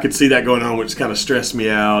anyway, I could see that going on, which kind of stressed me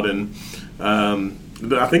out, and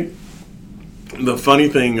I think the funny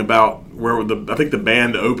thing about I think the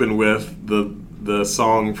band opened with the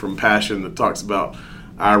song from Passion that talks about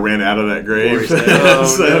I ran out of that grave. So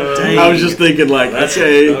I was just thinking, like,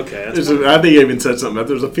 okay. I think I even said something about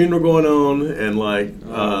there's a funeral going on, and, like,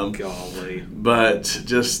 golly, but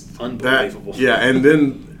just unbelievable. And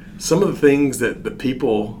then some of the things that the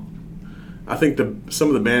people, I think some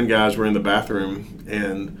of the band guys were in the bathroom,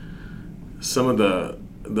 and some of the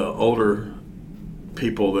older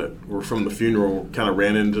people that were from the funeral kind of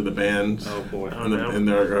ran into the band. Oh boy! And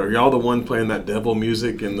are y'all the one playing that devil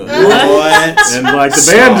music and the what? And, like, the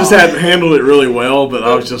band just had handled it really well, but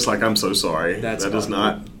I was just like, I'm so sorry. That does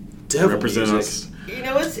not represent us. You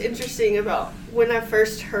know what's interesting about when I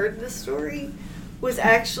first heard this story was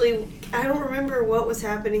actually, I don't remember what was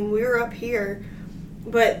happening. We were up here,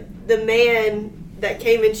 but the man that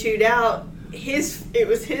came and chewed out, it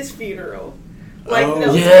was his funeral. Like, that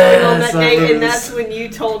was going on that day, and that's when you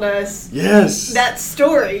told us that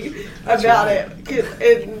story about it.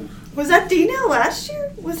 And was that D-Now last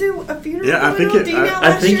year? Was there a funeral going on D-Now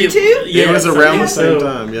last year too? Yeah, it was around the same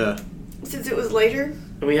time, Since it was later?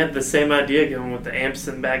 And we had the same idea going with the amps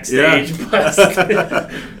and backstage, but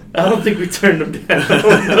I don't think we turned them down.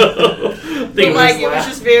 It was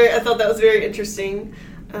just very, I thought that was very interesting,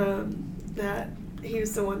 that he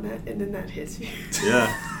was the one that, and then that his view.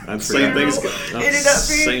 That's same things. Ended up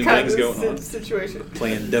being kind of the situation.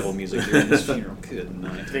 Playing devil music during this funeral. Good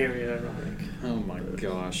night. Very ironic. Oh my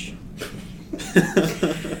gosh.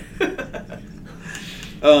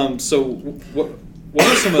 So what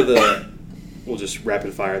were some of the? We'll just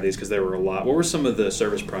rapid fire these because there were a lot. What were some of the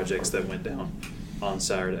service projects that went down on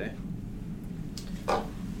Saturday?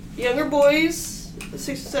 Younger boys, the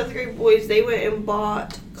 6th and 7th grade boys, they went and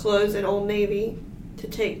bought clothes at Old Navy to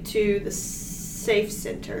take to the Safe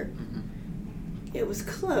Center. Mm-hmm. It was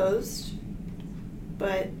closed,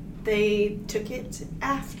 but they took it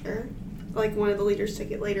after. Like, one of the leaders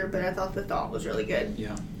took it later, but I thought the thought was really good.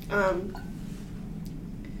 Yeah.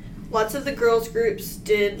 Lots of the girls' groups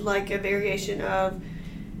did, like, a variation of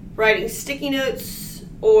writing sticky notes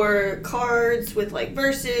or cards with, like,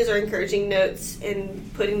 verses or encouraging notes and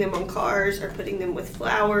putting them on cars, or putting them with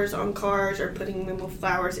flowers on cars, or putting them with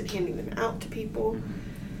flowers and handing them out to people.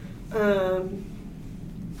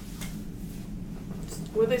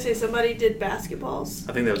 What did they say? Somebody did basketballs?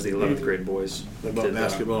 I think that was the 11th grade boys. They bought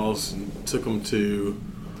basketballs and took them to,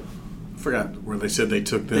 I forgot where they said they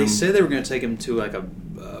took them. They said they were going to take them to, like, a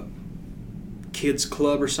kids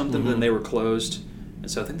club or something, but then they were closed. And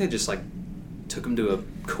so I think they just, like, took them to a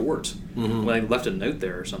court. Like, left a note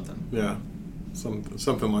there or something. Yeah,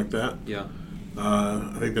 something like that. Yeah.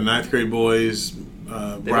 I think the 9th grade boys,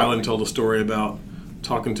 Rylan told a story about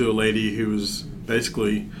talking to a lady who was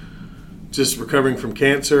basically just recovering from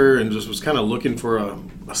cancer and just was kind of looking for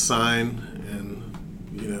a sign. And,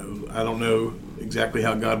 I don't know exactly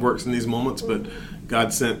how God works in these moments, but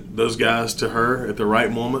God sent those guys to her at the right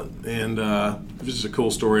moment. And it was just a cool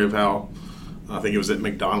story of how, I think it was at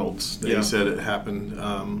McDonald's that he said it happened.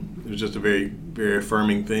 It was just a very, very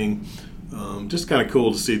affirming thing. Just kind of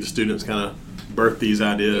cool to see the students kind of birth these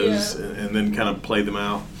ideas and then kind of play them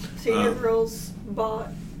out. So your girls bought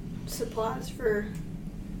supplies for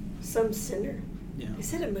some center. Yeah. They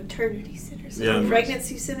said a maternity center. So Yeah. a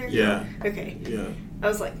pregnancy center? Yeah. Okay. Yeah. I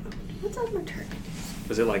was like, what's a maternity?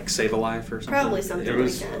 Was it like Save a Life or something? Probably something It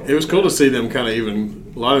was like that. it was cool to see them kind of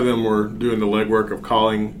even. A lot of them were doing the legwork of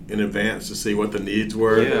calling in advance to see what the needs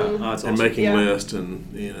were, Yeah, oh, that's and awesome. making lists.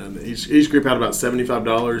 And each group had about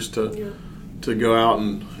 $75 to go out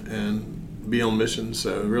and be on mission.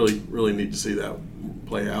 So really neat to see that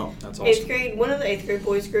play out. That's Eighth awesome. grade, one of the 8th grade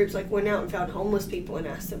boys groups went out and found homeless people and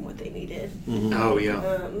asked them what they needed. Oh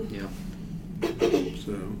yeah, Yeah.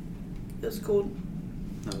 So It was cool.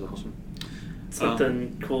 that was awesome.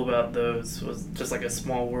 Something cool about those was just like a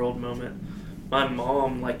small world moment. My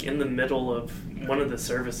mom, in the middle of one of the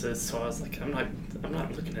services, so I was like, I'm not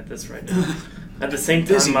looking at this right now. At the same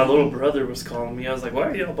time, Busy. my little brother was calling me. I was like, why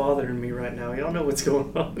are y'all bothering me right now? Y'all know what's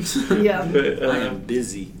going on. Yeah. But, I am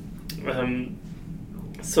busy.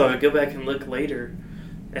 so I go back and look later,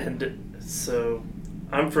 and so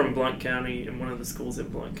I'm from Blount County, and one of the schools in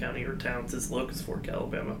Blount County or towns is Locust Fork,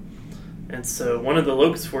 Alabama. And so one of the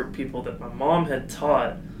Locust Fork people that my mom had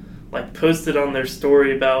taught, posted on their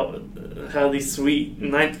story about how these sweet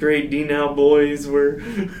 9th grade D-Now boys were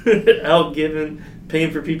out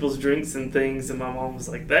paying for people's drinks and things, and my mom was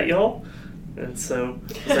like, "That y'all?" And so,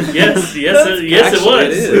 I was like, yes, it Actually,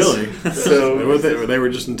 was. it is. really, So they were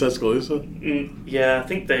just in Tuscaloosa. yeah, I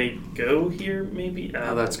think they go here. Maybe.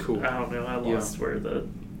 Oh, that's cool. I don't know. I lost where the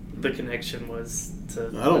connection was to.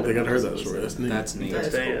 I don't think I'd heard that story. That's neat. That's neat. That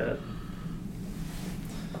is cool.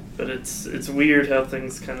 But it's weird how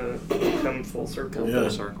things kind of come full circle. Yeah. Full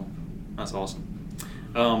circle. That's awesome.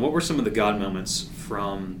 What were some of the God moments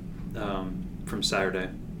from Saturday?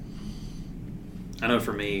 I know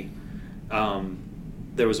for me,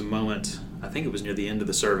 there was a moment. I think it was near the end of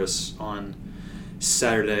the service on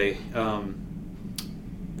Saturday.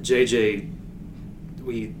 JJ,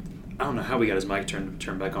 I don't know how we got his mic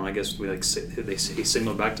turned back on. I guess he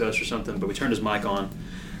signaled back to us or something, but we turned his mic on.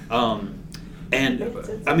 And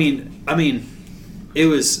I mean, it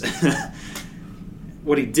was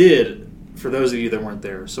what he did. For those of you that weren't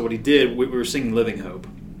there, so what he did, we were singing "Living Hope,"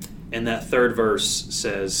 and that third verse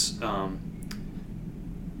says, I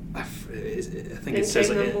think it says,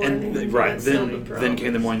 then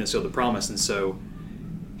came the morning that sealed the promise, and so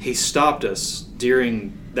he stopped us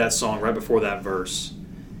during that song, right before that verse,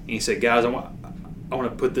 and he said, "Guys, I want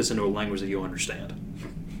to put this into a language that you'll understand.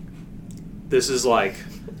 This is like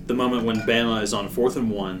the moment when Bama is on 4th and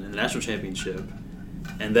 1 in the national championship,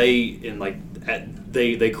 and they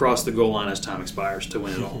cross the goal line as time expires to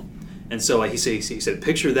win it all. And so, he said,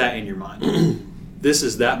 picture that in your mind. This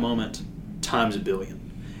is that moment times a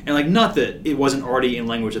billion. And not that it wasn't already in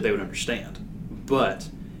language that they would understand, but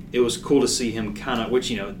it was cool to see him kind of, which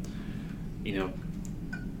Bama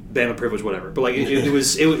privilege, whatever. But it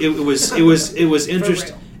was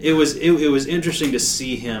interesting. It was interesting to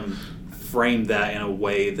see him frame that in a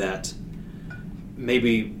way that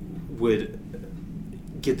maybe would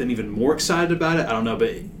get them even more excited about it. I don't know,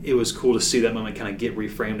 but it was cool to see that moment kind of get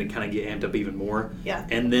reframed and kind of get amped up even more. Yeah.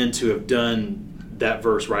 And then to have done that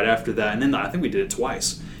verse right after that, and then I think we did it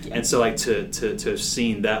twice. Yeah. And so to have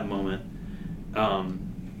seen that moment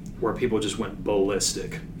where people just went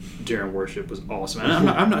ballistic during worship was awesome. And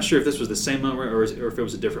I'm not sure if this was the same moment or if it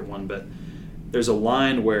was a different one, but there's a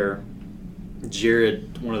line where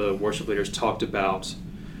Jared, one of the worship leaders, talked about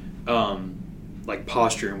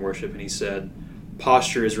posture in worship, and he said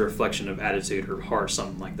posture is a reflection of attitude or heart,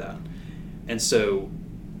 something like that. And so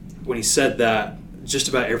when he said that, just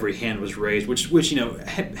about every hand was raised, which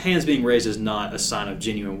hands being raised is not a sign of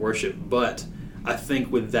genuine worship, but I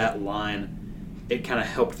think with that line, it kind of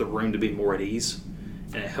helped the room to be more at ease,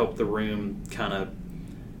 and it helped the room kind of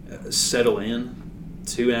settle in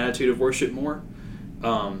to an attitude of worship more.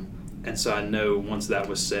 And so I know once that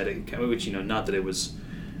was said, which not that it was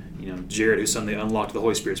Jared who suddenly unlocked the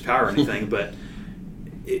Holy Spirit's power or anything, but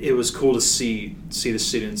it was cool to see the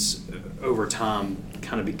students over time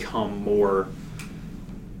kind of become more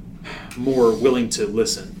willing to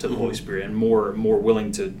listen to the Holy Spirit and more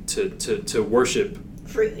willing to worship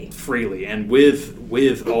freely and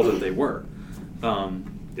with all that they were.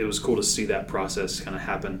 It was cool to see that process kind of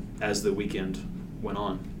happen as the weekend went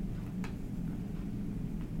on.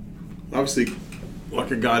 obviously,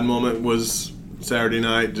 like a God moment was Saturday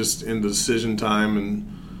night, just in the decision time,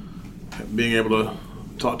 and being able to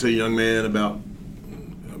talk to a young man about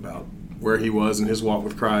where he was in his walk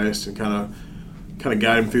with Christ, and kind of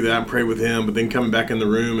guide him through that and pray with him. But then coming back in the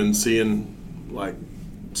room and seeing like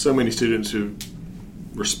so many students who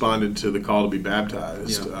responded to the call to be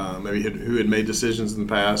baptized, maybe who had made decisions in the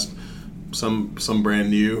past, some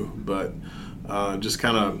brand new, but just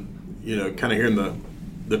kind of hearing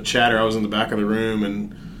the chatter. I was in the back of the room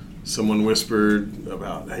and someone whispered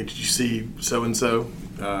about, "Hey, did you see so and so?"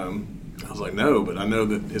 I was like, "No," but I know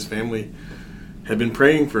that his family had been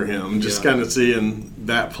praying for him. Just kind of seeing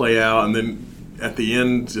that play out, and then at the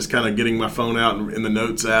end, just kind of getting my phone out and in the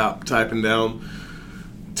notes app, typing down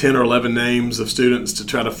 10 or 11 names of students to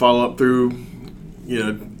try to follow up through,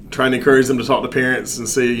 trying to encourage them to talk to parents and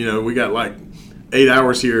see, we got like 8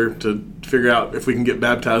 hours here to figure out if we can get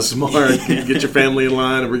baptized tomorrow and get your family in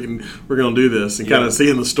line, and we're going to do this. And kind of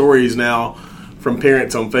seeing the stories now from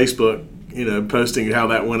parents on Facebook, posting how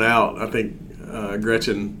that went out. I think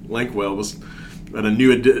Gretchen Lankwell was at a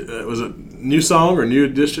New Song or New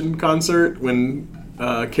Edition concert when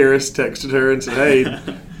Karis texted her and said, "Hey,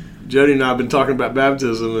 Jody and I have been talking about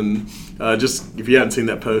baptism," and just if you haven't seen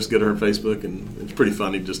that post, go to her Facebook, and it's pretty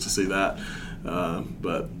funny just to see that.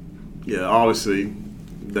 But yeah, obviously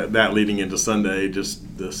that leading into Sunday,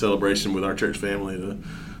 just the celebration with our church family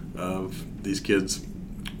of these kids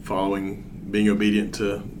being obedient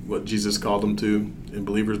to what Jesus called them to in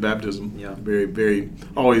believers' baptism. Yeah, very, very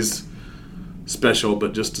always special.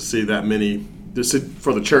 But just to see that many,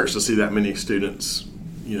 for the church to see that many students,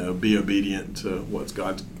 be obedient to what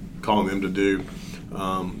God's calling them to do,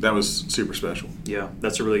 that was super special. Yeah,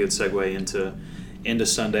 that's a really good segue into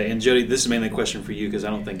Sunday. And Jody, this is mainly a question for you because I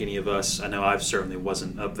don't think any of us, I know I certainly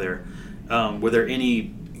wasn't up there. Were there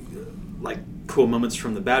any like cool moments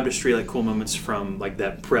from the baptistry, like cool moments from like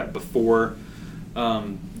that prep before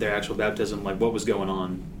their actual baptism? Like what was going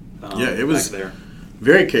on? It was back there.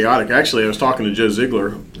 Very chaotic. Actually, I was talking to Joe Ziegler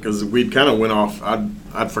because we'd kind of went off.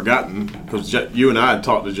 I'd forgotten because you and I had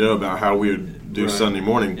talked to Joe about how we would do Sunday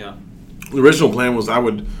morning. Yeah. The original plan was I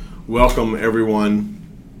would welcome everyone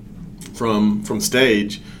from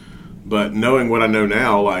stage, but knowing what I know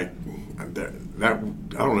now, like that I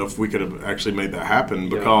don't know if we could have actually made that happen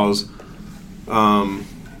because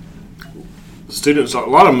students, a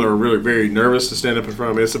lot of them are really very nervous to stand up in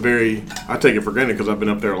front of me. I take it for granted because I've been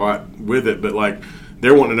up there a lot with it, but like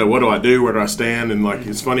they're wanting to know, what do I do, where do I stand, and like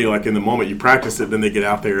it's funny, like in the moment you practice it, then they get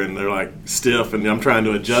out there and they're like stiff, and I'm trying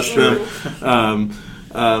to adjust them.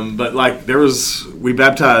 But like we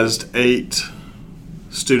baptized 8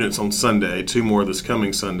 students on Sunday, 2 more this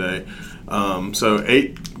coming Sunday. So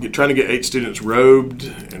trying to get 8 students robed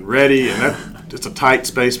and ready, and it's a tight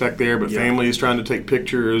space back there, but families trying to take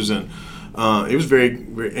pictures, and it was very,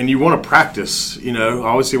 very, and you want to practice,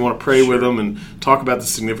 obviously you want to pray with them and talk about the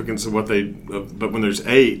significance of but when there's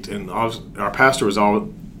 8, and our pastor was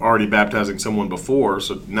already baptizing someone before,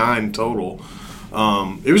 so 9 total.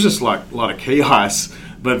 It was just like a lot of chaos,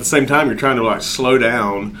 but at the same time you're trying to like slow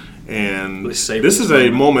down. And this is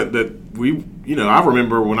a moment that I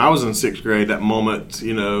remember when I was in 6th grade, that moment,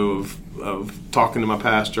 of talking to my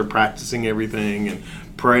pastor, practicing everything and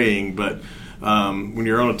praying. But when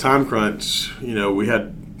you're on a time crunch, we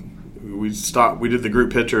did the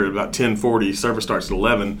group picture at about 10:40, service starts at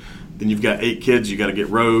 11. Then you've got 8 kids, you got to get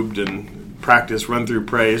robed and practice, run through,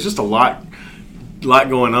 pray. It's just a lot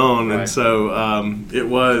going on. Right. And so it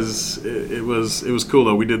was cool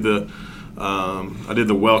though. We did I did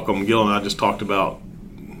the welcome. Gil and I just talked about,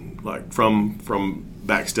 like, from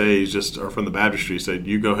backstage, or from the baptistry, said,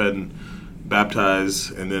 you go ahead and baptize,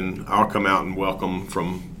 and then I'll come out and welcome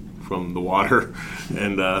from the water.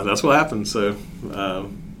 And that's what happened. So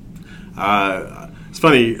it's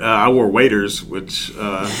funny, I wore waders, which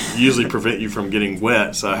usually prevent you from getting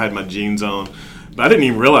wet, so I had my jeans on. But I didn't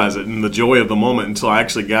even realize it in the joy of the moment until I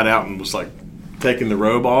actually got out and was, like, taking the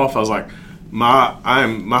robe off. I was like,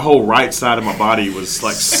 my whole right side of my body was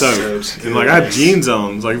like soaked, and like I had jeans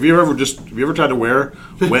on. Like, have you ever tried to wear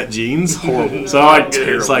wet jeans? Horrible. So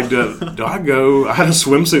it's like, do I go? I had a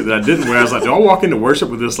swimsuit that I didn't wear. I was like, do I walk into worship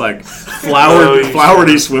with this like flowery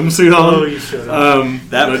swimsuit on? Oh, you should.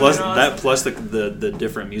 That plus the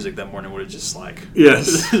different music that morning would have just like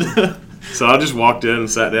yes. So I just walked in and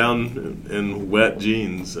sat down in wet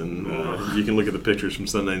jeans, and you can look at the pictures from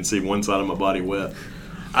Sunday and see one side of my body wet.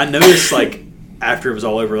 I noticed, like, after it was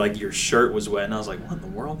all over, like, your shirt was wet, and I was like, what in the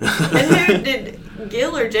world? And who did,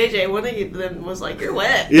 Gil or JJ, one of them was like, you're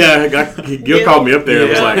wet. Yeah, Gil called me up there and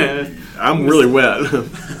was like, I'm really wet.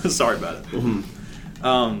 Sorry about it. Mm-hmm.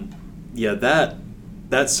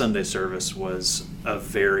 that Sunday service was a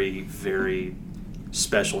very, very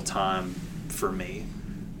special time for me.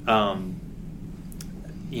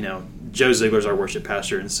 Joe Ziegler's our worship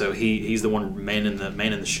pastor, and so he's the one manning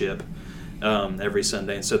the ship every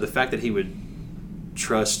Sunday. And so the fact that he would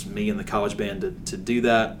trust me and the college band to do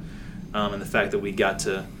that, and the fact that we got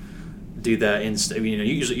to do that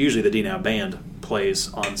usually the DNow band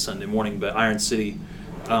plays on Sunday morning, but Iron City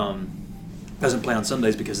doesn't play on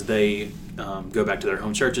Sundays because they go back to their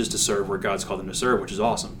home churches to serve where God's called them to serve, which is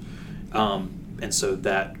awesome. And so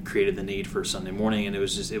that created the need for Sunday morning, and it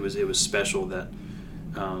was special that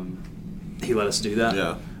he let us do that.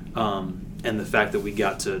 Yeah. And the fact that we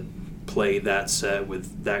got to play that set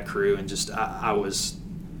with that crew, and just I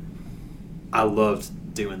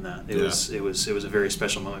loved doing that. It was a very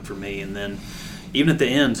special moment for me. And then even at the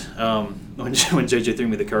end, when JJ threw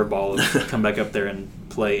me the curveball of come back up there and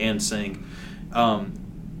play and sing,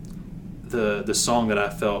 the song that I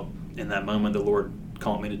felt in that moment the Lord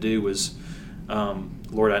called me to do was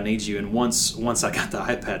Lord, I Need You. And once I got the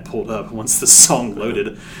iPad pulled up, once the song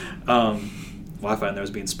loaded, Wi-Fi in there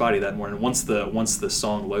was being spotty that morning. Once the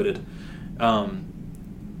song loaded,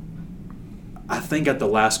 I think at the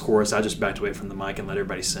last chorus, I just backed away from the mic and let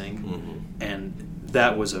everybody sing. Mm-hmm. And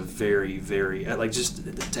that was a very, very,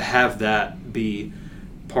 just to have that be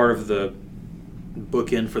part of the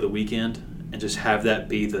bookend for the weekend, and just have that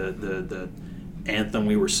be the anthem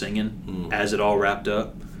we were singing as it all wrapped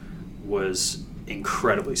up was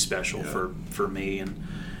incredibly special for me. And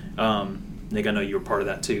Nick, I know you were part of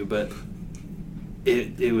that too, but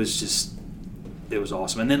it was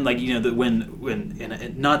awesome. And then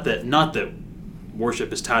not that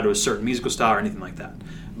worship is tied to a certain musical style or anything like that,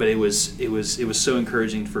 but it was so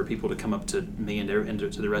encouraging for people to come up to me and to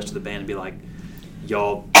the rest of the band and be like,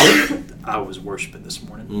 y'all, I was worshiping this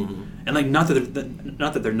morning. Mm-hmm. And not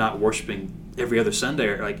that they're not worshiping every other Sunday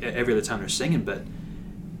or every other time they're singing, but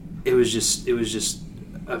it was just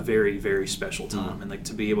a very, very special time. Mm-hmm. And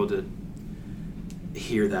to be able to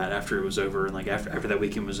hear that after it was over, and after that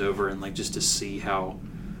weekend was over, and just to see how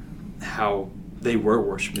they were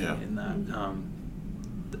worshiping in that.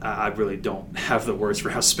 I really don't have the words for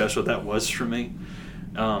how special that was for me.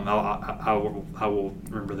 I will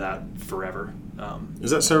remember that forever. Is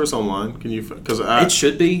that service online? Can you? It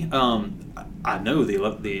should be. I know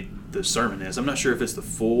the sermon is. I'm not sure if it's the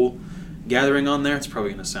full gathering on there. It's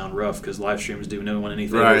probably going to sound rough because live streams do no one any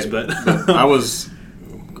favors. Right.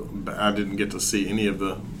 But I didn't get to see any of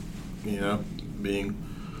the,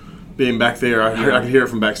 being back there. I could hear it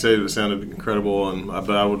from backstage. It sounded incredible, but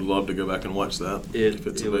I would love to go back and watch that if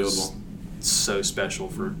it's available. Was so special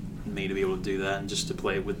for me to be able to do that and just to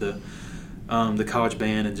play with the college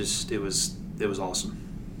band, and just it was awesome.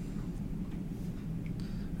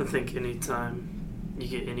 I think anytime you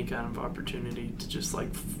get any kind of opportunity to just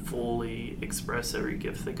fully express every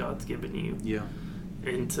gift that God's given you,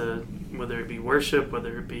 into whether it be worship,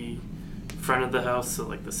 whether it be front of the house, so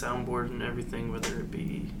the soundboard and everything, whether it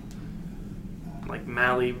be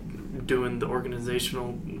Mally doing the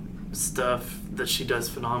organizational stuff that she does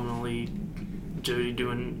phenomenally, Jody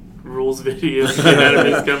doing rules videos, get out of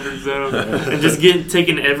his comfort zone, and just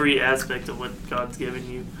taking every aspect of what God's given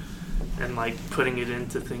you and putting it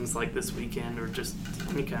into things like this weekend or just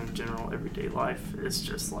any kind of general everyday life. It's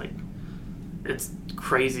just it's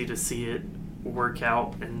crazy to see it work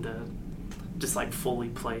out and just fully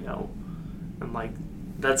play out. And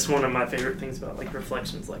that's one of my favorite things about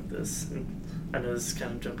reflections like this. And I know this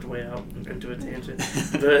kind of jumped way out into a tangent,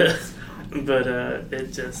 but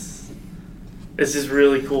it's just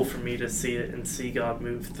really cool for me to see it and see God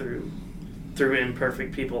move through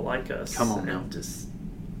imperfect people like us. Come on, and just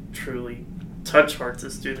truly touch hearts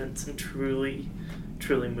of students and truly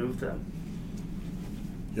move them.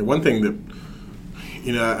 Yeah, one thing that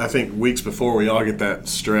I think weeks before we all get that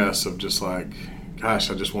stress of just gosh,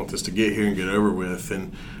 I just want this to get here and get over with,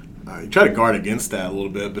 and you try to guard against that a little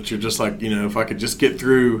bit, but you're just if I could just get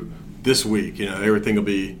through this week, everything will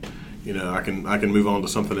be, I can move on to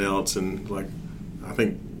something else. And I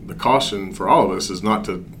think the caution for all of us is not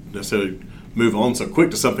to necessarily move on so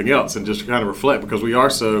quick to something else and just kind of reflect, because we are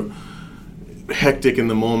so hectic in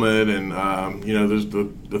the moment. And there's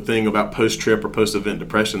the thing about post-trip or post-event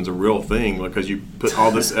depression is a real thing, because you put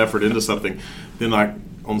all this effort into something, then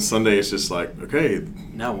on Sunday it's just okay,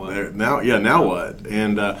 now what? Now what?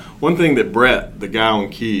 And one thing that Brett, the guy on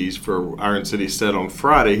keys for Iron City, said on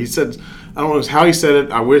Friday, he said, I don't know how he said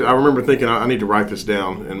it. I remember thinking I need to write this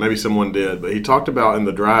down, and maybe someone did. But he talked about in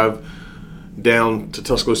the drive down to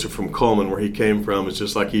Tuscaloosa from Coleman, where he came from, it's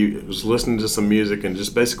just he was listening to some music and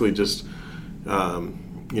just basically just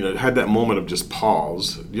had that moment of just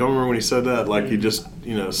pause. Do you remember when he said that? Like he just,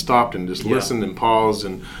 stopped and just listened and paused.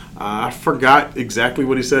 And I forgot exactly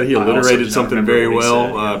what he said. He alliterated something very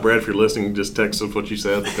well. Said, Brad, if you're listening, just text us what you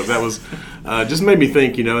said, because that was just made me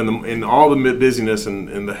think. In all the busyness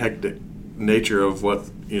and the hectic nature of what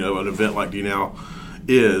an event like D-Now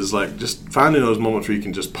is, like just finding those moments where you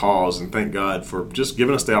can just pause and thank God for just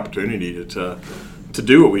giving us the opportunity to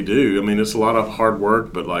do what we do. I mean, it's a lot of hard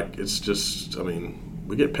work, but like it's just,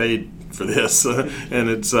 we get paid for this, and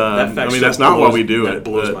it's. That's not why we do it. That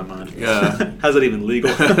blows my mind. Yeah, how's that even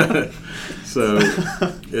legal? So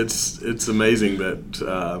it's amazing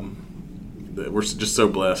that we're just so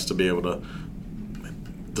blessed to be able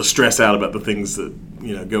to stress out about the things that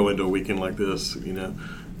go into a weekend like this.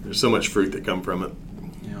 There's so much fruit that come from it.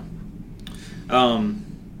 Yeah.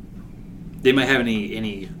 They might have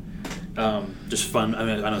any just fun.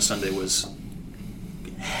 I know Sunday was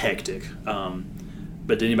hectic.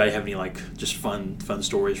 But did anybody have any just fun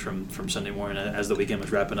stories from Sunday morning as the weekend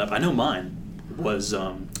was wrapping up? I know mine was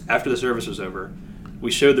after the service was over, we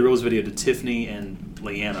showed the Rules video to Tiffany and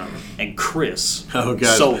Leanna and Chris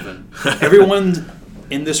Sullivan. Everyone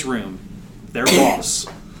in this room, their boss,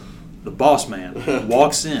 the boss man,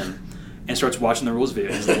 walks in and starts watching the Rules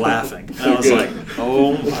video and is laughing. And I was like,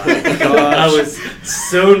 oh my gosh. I was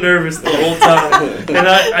so nervous the whole time. And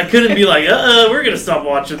I couldn't be like, we're going to stop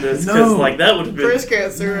watching this. Because that would have been... First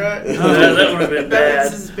cancer, right? That would have been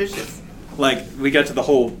bad. That's suspicious. We got to the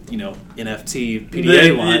whole, NFT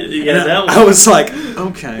PDA line. Yeah, and I was like,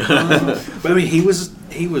 okay. But he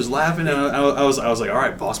was laughing, and I was like, all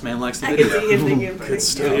right, boss man likes the video. I could see him thinking good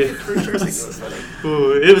stuff. Yeah, for sure, it was funny.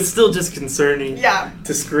 It was still just concerning. Yeah.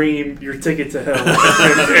 To scream your ticket to hell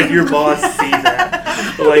and your boss see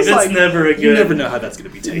that. That's never a good. You never know how that's going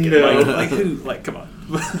to be taken. No. Who? Come on.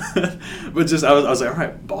 But just I was like, all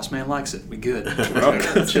right, boss man likes it. We good. We're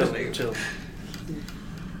okay. Chill.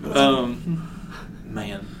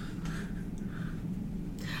 Man.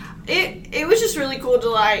 It was just really cool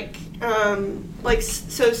to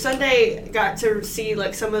so Sunday got to see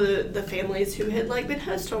some of the families who had been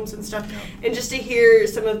host homes and stuff, and just to hear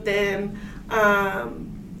some of them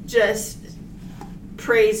just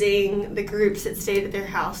praising the groups that stayed at their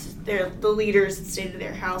house, the leaders that stayed at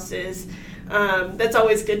their houses. That's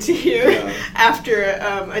always good to hear after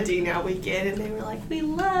a D-Now weekend, and they were like, we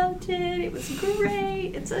loved it, it was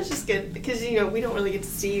great. And so it's just good because we don't really get to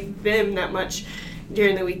see them that much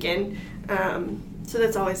during the weekend, so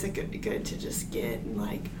that's always good to just get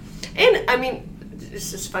and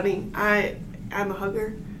it's just funny. I'm a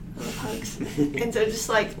hugger. I love hugs, and so just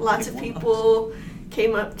lots of people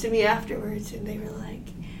came up to me afterwards, and they were like,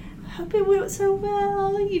 I hope it went so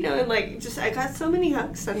well, and I got so many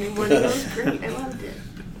hugs Sunday morning. It was great. I loved it.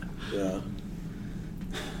 Yeah.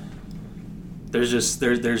 There's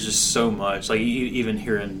just so much, even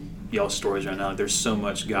hearing y'all's stories right now, there's so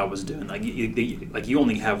much God was doing. You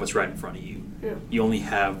only have what's right in front of you. Yeah. You only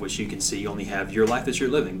have what you can see. You only have your life that you're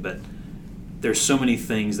living. But there's so many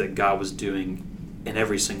things that God was doing in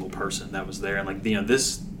every single person that was there. And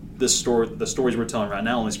this story, the stories we're telling right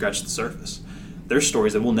now, only scratch the surface. There's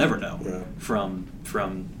stories that we'll never know from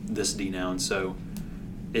this D-Now, and so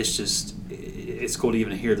it's cool to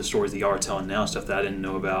even hear the stories that y'all are telling now, stuff that I didn't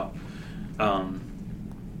know about.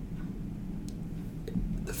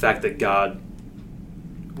 The fact that God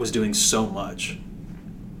was doing so much,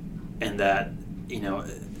 and that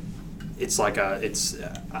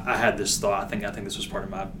I had this thought. I think this was part of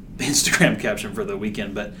my Instagram caption for the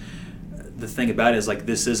weekend. But the thing about it is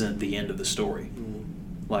this isn't the end of the story.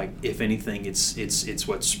 If anything, it's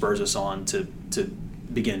what spurs us on to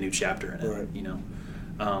begin a new chapter in it.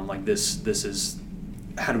 Right. This is,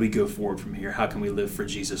 how do we go forward from here? How can we live for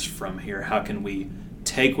Jesus from here? How can we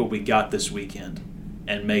take what we got this weekend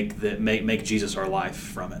and make Jesus our life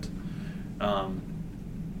from it?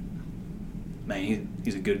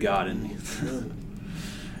 He's a good God, isn't he?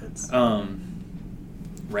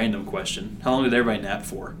 Random question: how long did everybody nap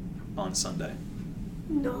for on Sunday?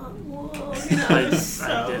 Not long. I was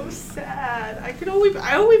so sad. I only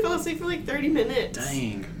fell asleep for 30 minutes.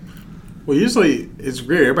 Dang. Well, usually it's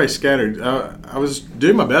great. Everybody's scattered. I was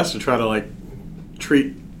doing my best to try to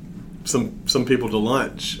treat some people to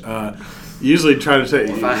lunch. Usually try to take.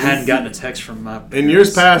 If I hadn't gotten a text from my parents. In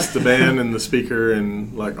years past, the band and the speaker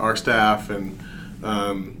and our staff and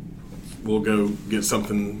we'll go get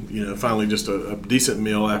something. Finally, just a decent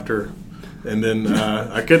meal after. And then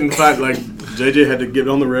I couldn't find, JJ had to get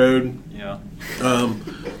on the road. Yeah.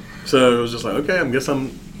 So it was just okay, I guess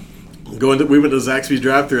I'm We went to Zaxby's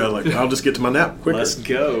drive-thru. I was like, I'll just get to my nap quicker. Let's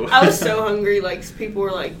go. I was so hungry. Like people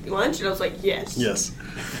were like lunch, and I was like, yes. Yes.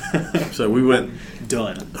 So we went.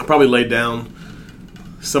 Done. I probably laid down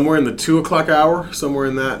somewhere in the 2 o'clock hour, somewhere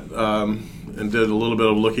in that, and did a little bit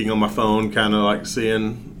of looking on my phone, kind of like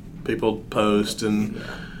seeing people post, and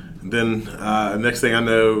then next thing I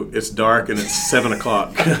know, it's dark and it's 7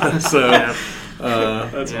 o'clock. So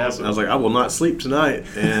That's awesome. I was like, I will not sleep tonight,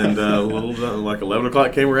 and like 11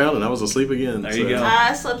 o'clock came around and I was asleep again. There you go.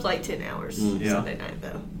 I slept like 10 hours Yeah. Sunday night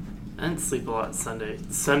though. I didn't sleep a lot Sunday.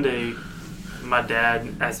 Sunday, my dad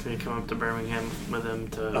asked me to come up to Birmingham with him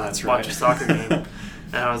to that's watch right. a soccer game.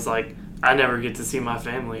 And I was like, I never get to see my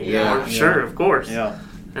family Yeah. anymore. Sure, Yeah. of course. Yeah.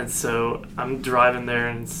 And so I'm driving there,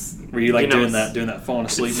 and Were you like know, doing that falling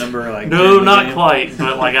asleep number? Like no, during the not game? quite,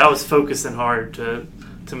 but like I was focusing hard to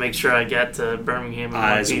make sure I get to Birmingham in one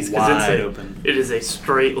Eyes piece, wide open. It is a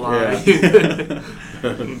straight line. Yeah.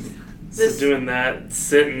 So doing that,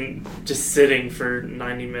 sitting for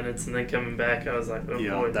 90 minutes and then coming back, I was like, oh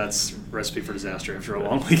Yeah, boy. that's recipe for disaster after a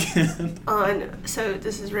long weekend. So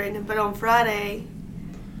this is random, but on Friday,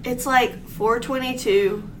 it's like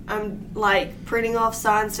 4:22. I'm like printing off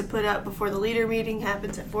signs to put up before the leader meeting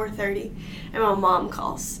happens at 4:30, and my mom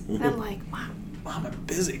calls, and I'm like, Mom, I'm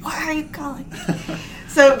busy. why are you calling?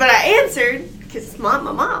 So, but I answered because it's my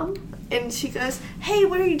mom, and she goes, hey,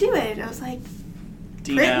 what are you doing? And I was like,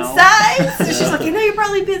 printing now. signs. So she's like, I know you're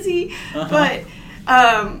probably busy, Uh-huh. but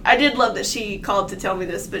I did love that she called to tell me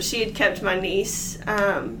this, but she had kept my niece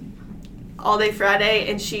all day Friday,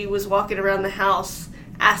 and she was walking around the house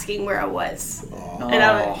asking where I was.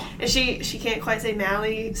 And she can't quite say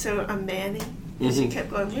Mally, so I'm Manny. And she kept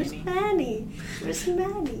going, where's Manny? Where's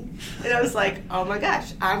Manny? And I was like, oh my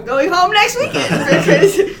gosh, I'm going home next weekend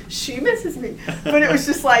because she misses me. But it was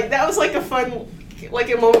just like, that was like a fun, like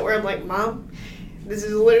a moment where I'm like, Mom, this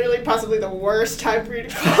is literally possibly the worst time for you to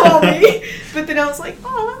call me. But then I was like,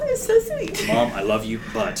 oh, that is so sweet. Mom, I love you,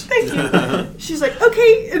 but. Thank you. She's like,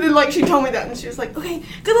 okay. And then like she told me that, and she was like, okay,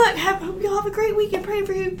 good luck. Hope y'all have a great weekend. Praying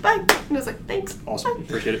for you. Bye. And I was like, thanks. Awesome. Bye.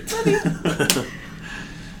 Appreciate it. Love you.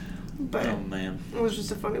 But Oh, man. it was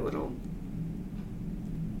just a funny little.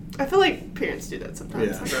 I feel like parents do that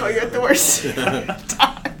sometimes. Yeah. I call you at the worst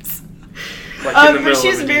times. Like in the But middle she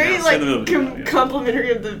of was a very email. like In the middle of the email, yeah.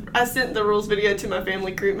 complimentary of the. I sent the rules video to my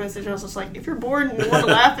family group message, and I was just like, if you're bored and you want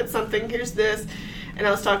to laugh at something, here's this. And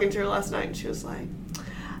I was talking to her last night, and she was like,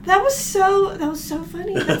 that was so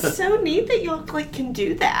funny. That's so neat that y'all like can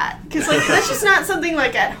do that, because like that's just not something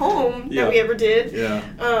like at home Yeah. that we ever did. Yeah.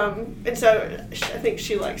 And so I think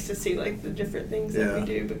she likes to see like the different things that we Yeah.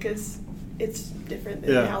 do, because it's different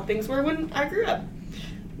than Yeah. how things were when I grew up.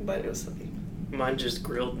 But it was funny. Mine just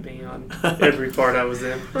grilled me on every part I was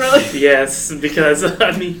in. Really? Yes, because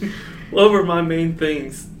I mean, what were my main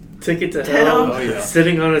things? Ticket to Hell, Oh, yeah.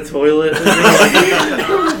 sitting on a toilet. And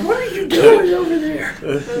like, what are you doing over there?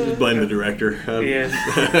 Just blame the director. Yeah.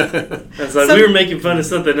 I was like, we were making fun of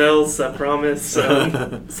something else, I promise.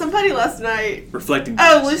 So. Somebody last night. Reflecting.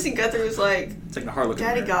 Oh, Lucy Guthrie was like, Taking a hard look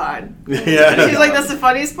Daddy at the mirror. God. Yeah. She was like, that's the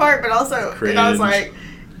funniest part, but also, and I was Cringe. like,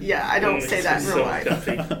 yeah, I don't say that in real So life.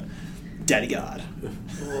 comfy. Daddy God.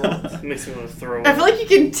 Well, it makes me want to throw I feel like you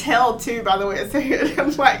can tell too by the way I say it.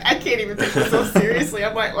 I'm like, I can't even take myself seriously.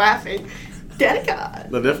 I'm like laughing. Daddy God.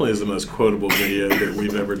 That definitely is the most quotable video that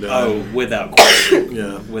we've ever done. Oh, without question.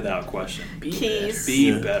 Yeah. Without question. Be Keys.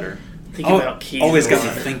 Be Yeah. better. Think Oh, about keys. Always in got me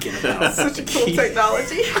life. thinking about Such a cool keys.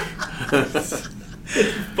 technology.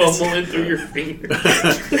 Fumbling through your fingers.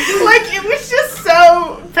 Like, it was just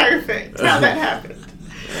so perfect how that happened.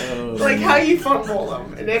 Oh, Like, man. how you fumble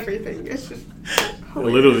them and everything. It's just. I'm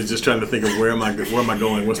literally just trying to think of where am I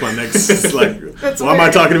going? What's my next like? That's Why am I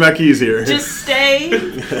weird. talking about keys here? Just stay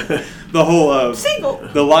The whole single.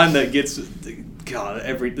 the line that gets God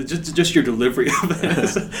just your delivery of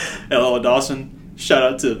it. L.L. Dawson. Shout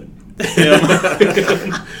out to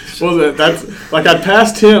him. Well, that's like I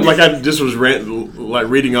passed him. Like I just was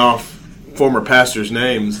reading off former pastors'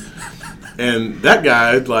 names, and that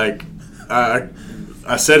guy like I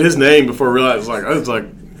said his name before I realized it's like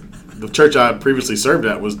the church I previously served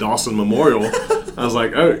at was Dawson Memorial. I was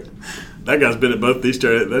like, oh, that guy's been at both these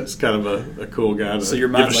churches. That's kind of a cool guy to So your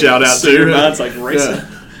give a mind's like- shout out so to. your mind's like racing.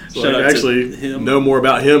 So Shout I out to actually him. know more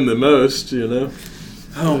about him than most. You know.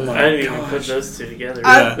 Oh my I didn't even gosh. put those two together.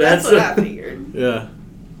 That's what I figured. Yeah.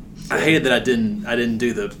 I hated that I didn't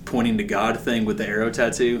do the pointing to God thing with the arrow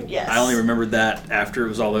tattoo. Yes. I only remembered that after it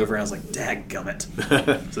was all over, and I was like,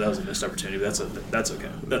 "Dadgummit!" So that was a missed opportunity. But that's okay.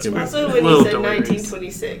 That's Give me- fine. Also, when Little you said delays.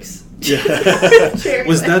 1926. Yeah. Jerry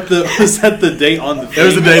Was that the date on the? That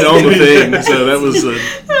was the date on the thing. So that was.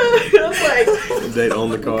 I was like, Date on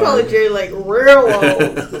the I'm card. calling Jerry like real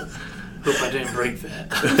old. Hope I didn't break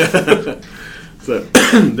that. So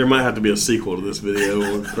there might have to be a sequel to this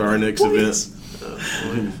video for our next event.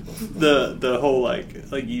 The whole like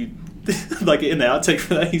you like in the outtake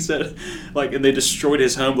for that he said like and they destroyed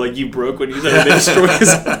his home like you broke when you said they destroyed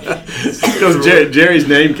his Because Jerry's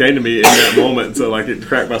name came to me in that moment, so like it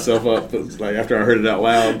cracked myself up. It's like after I heard it out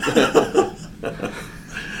loud.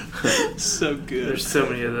 So good. There's so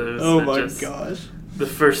many of those. Oh that my just- gosh. The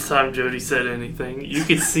first time Jody said anything, you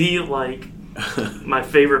could see like my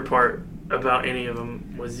favorite part about any of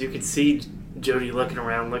them was you could see Jody looking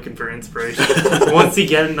around looking for inspiration. Once he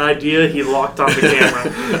got an idea, he locked on the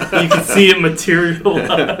camera. You could see it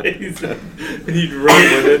materialize, and he'd run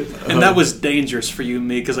with it. And that was dangerous for you and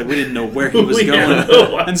me because like we didn't know where he was We had going. no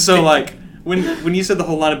idea. And so like when you said the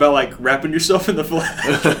whole line about like wrapping yourself in the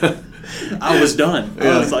flag, I was done. I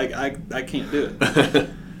Yeah. was like I can't do it.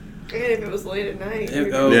 And if it was late at night,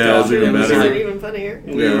 Oh, Yeah, it was God. even it was better. even funnier.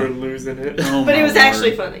 We Yeah. were losing it. Oh, But it my was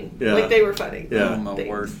actually word. funny. Yeah. Like they were funny. Yeah. Oh my Things.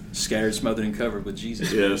 word. Scattered, smothered, and covered with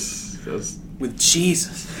Jesus. Yes. Yes. With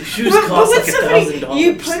Jesus. The shoes But cost like what's so funny, $1,000.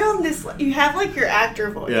 you put on this, you have like your actor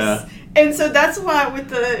voice, Yeah. and so that's why with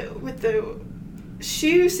the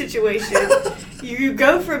shoe situation, you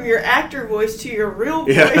go from your actor voice to your real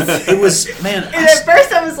Yeah. voice. It was man. And at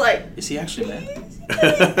first I was like, Is he actually mad?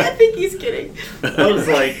 I think he's kidding. I was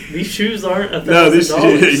like, these shoes aren't $1,000. No,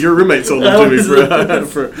 these your roommate sold them to me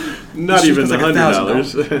for not Shoe even was like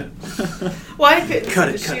 $100. Well, I couldn't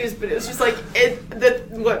Cut see the it. shoes, but it was just like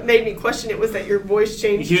what made me question it was that your voice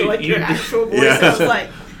changed You- to like your you- actual voice. Yeah. I was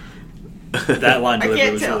like, That line I delivery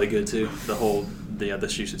can't was tell. really good too. The whole the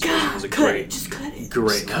shoe situation was a cut great it, just cut it.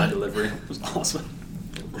 great line delivery. It was awesome.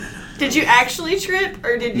 Did you actually trip,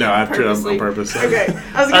 or did you No, I tripped on purposely? purpose. Okay,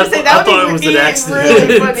 I was gonna say I that thought it would was be an really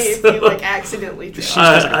accident. funny if you like accidentally tripped.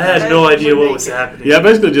 I had no idea what was happening. Yeah, I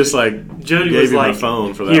basically just like Jody gave was you like, my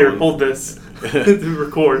phone for that "Here, one. hold this,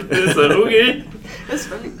 record." I said, "Okay." That's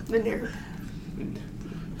funny. The narrative.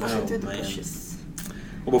 Walking through the man. bushes.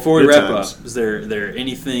 Well, before we Good wrap times. up, is there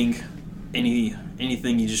anything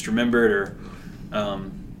you just remembered or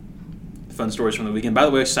fun stories from the weekend? By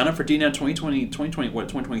the way, sign up for DNOW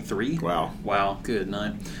 2023? Wow. Wow, good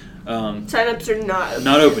night. Signups are not.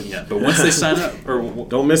 Not open yet, but once they sign up, or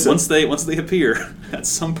Don't miss it. once they appear at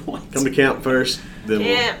some point. Come to camp first, then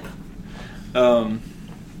Camp.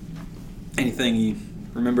 Anything you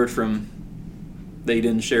remembered from that you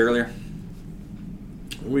didn't share earlier?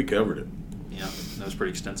 we covered it. Yeah, that was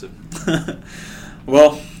pretty extensive.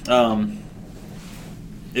 Well,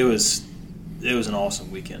 it was an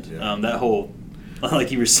awesome weekend. Yeah. That whole,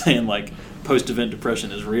 like you were saying, like post-event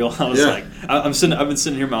depression is real. I was Yeah. like, I've been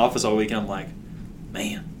sitting here in my office all weekend. I'm like,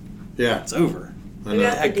 man, Yeah. it's over. I I know.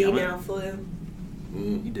 got the D Dadgummit. now flu.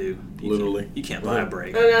 Mm. You do. You Literally. You can't buy a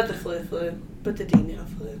break. No, not the flu, but the D now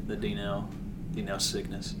flu. The D-now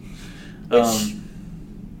sickness. Which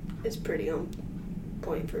is pretty on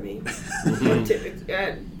point for me.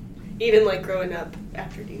 Typically, even like growing up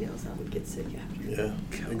after D-nails, I would get sick after. Yeah.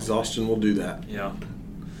 Exhaustion will do that. Yeah.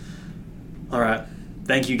 All right.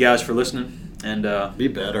 Thank you guys for listening, and Be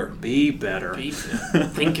better. be better.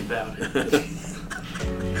 Think about it.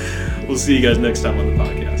 We'll see you guys next time on the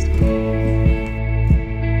podcast.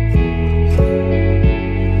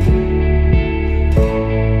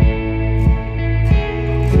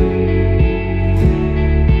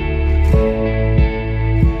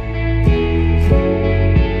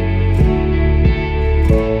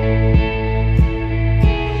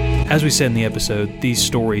 As we said in the episode, these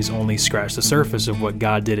stories only scratch the surface of what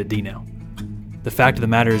God did at DNOW. The fact of the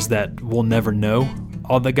matter is that we'll never know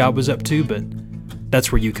all that God was up to, but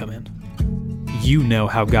that's where you come in. You know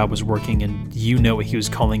how God was working, and you know what He was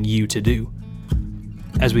calling you to do.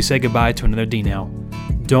 As we say goodbye to another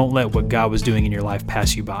DNOW, don't let what God was doing in your life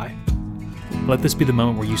pass you by. Let this be the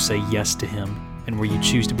moment where you say yes to Him, and where you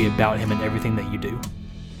choose to be about Him in everything that you do.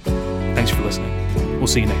 Thanks for listening. We'll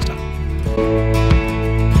see you next time.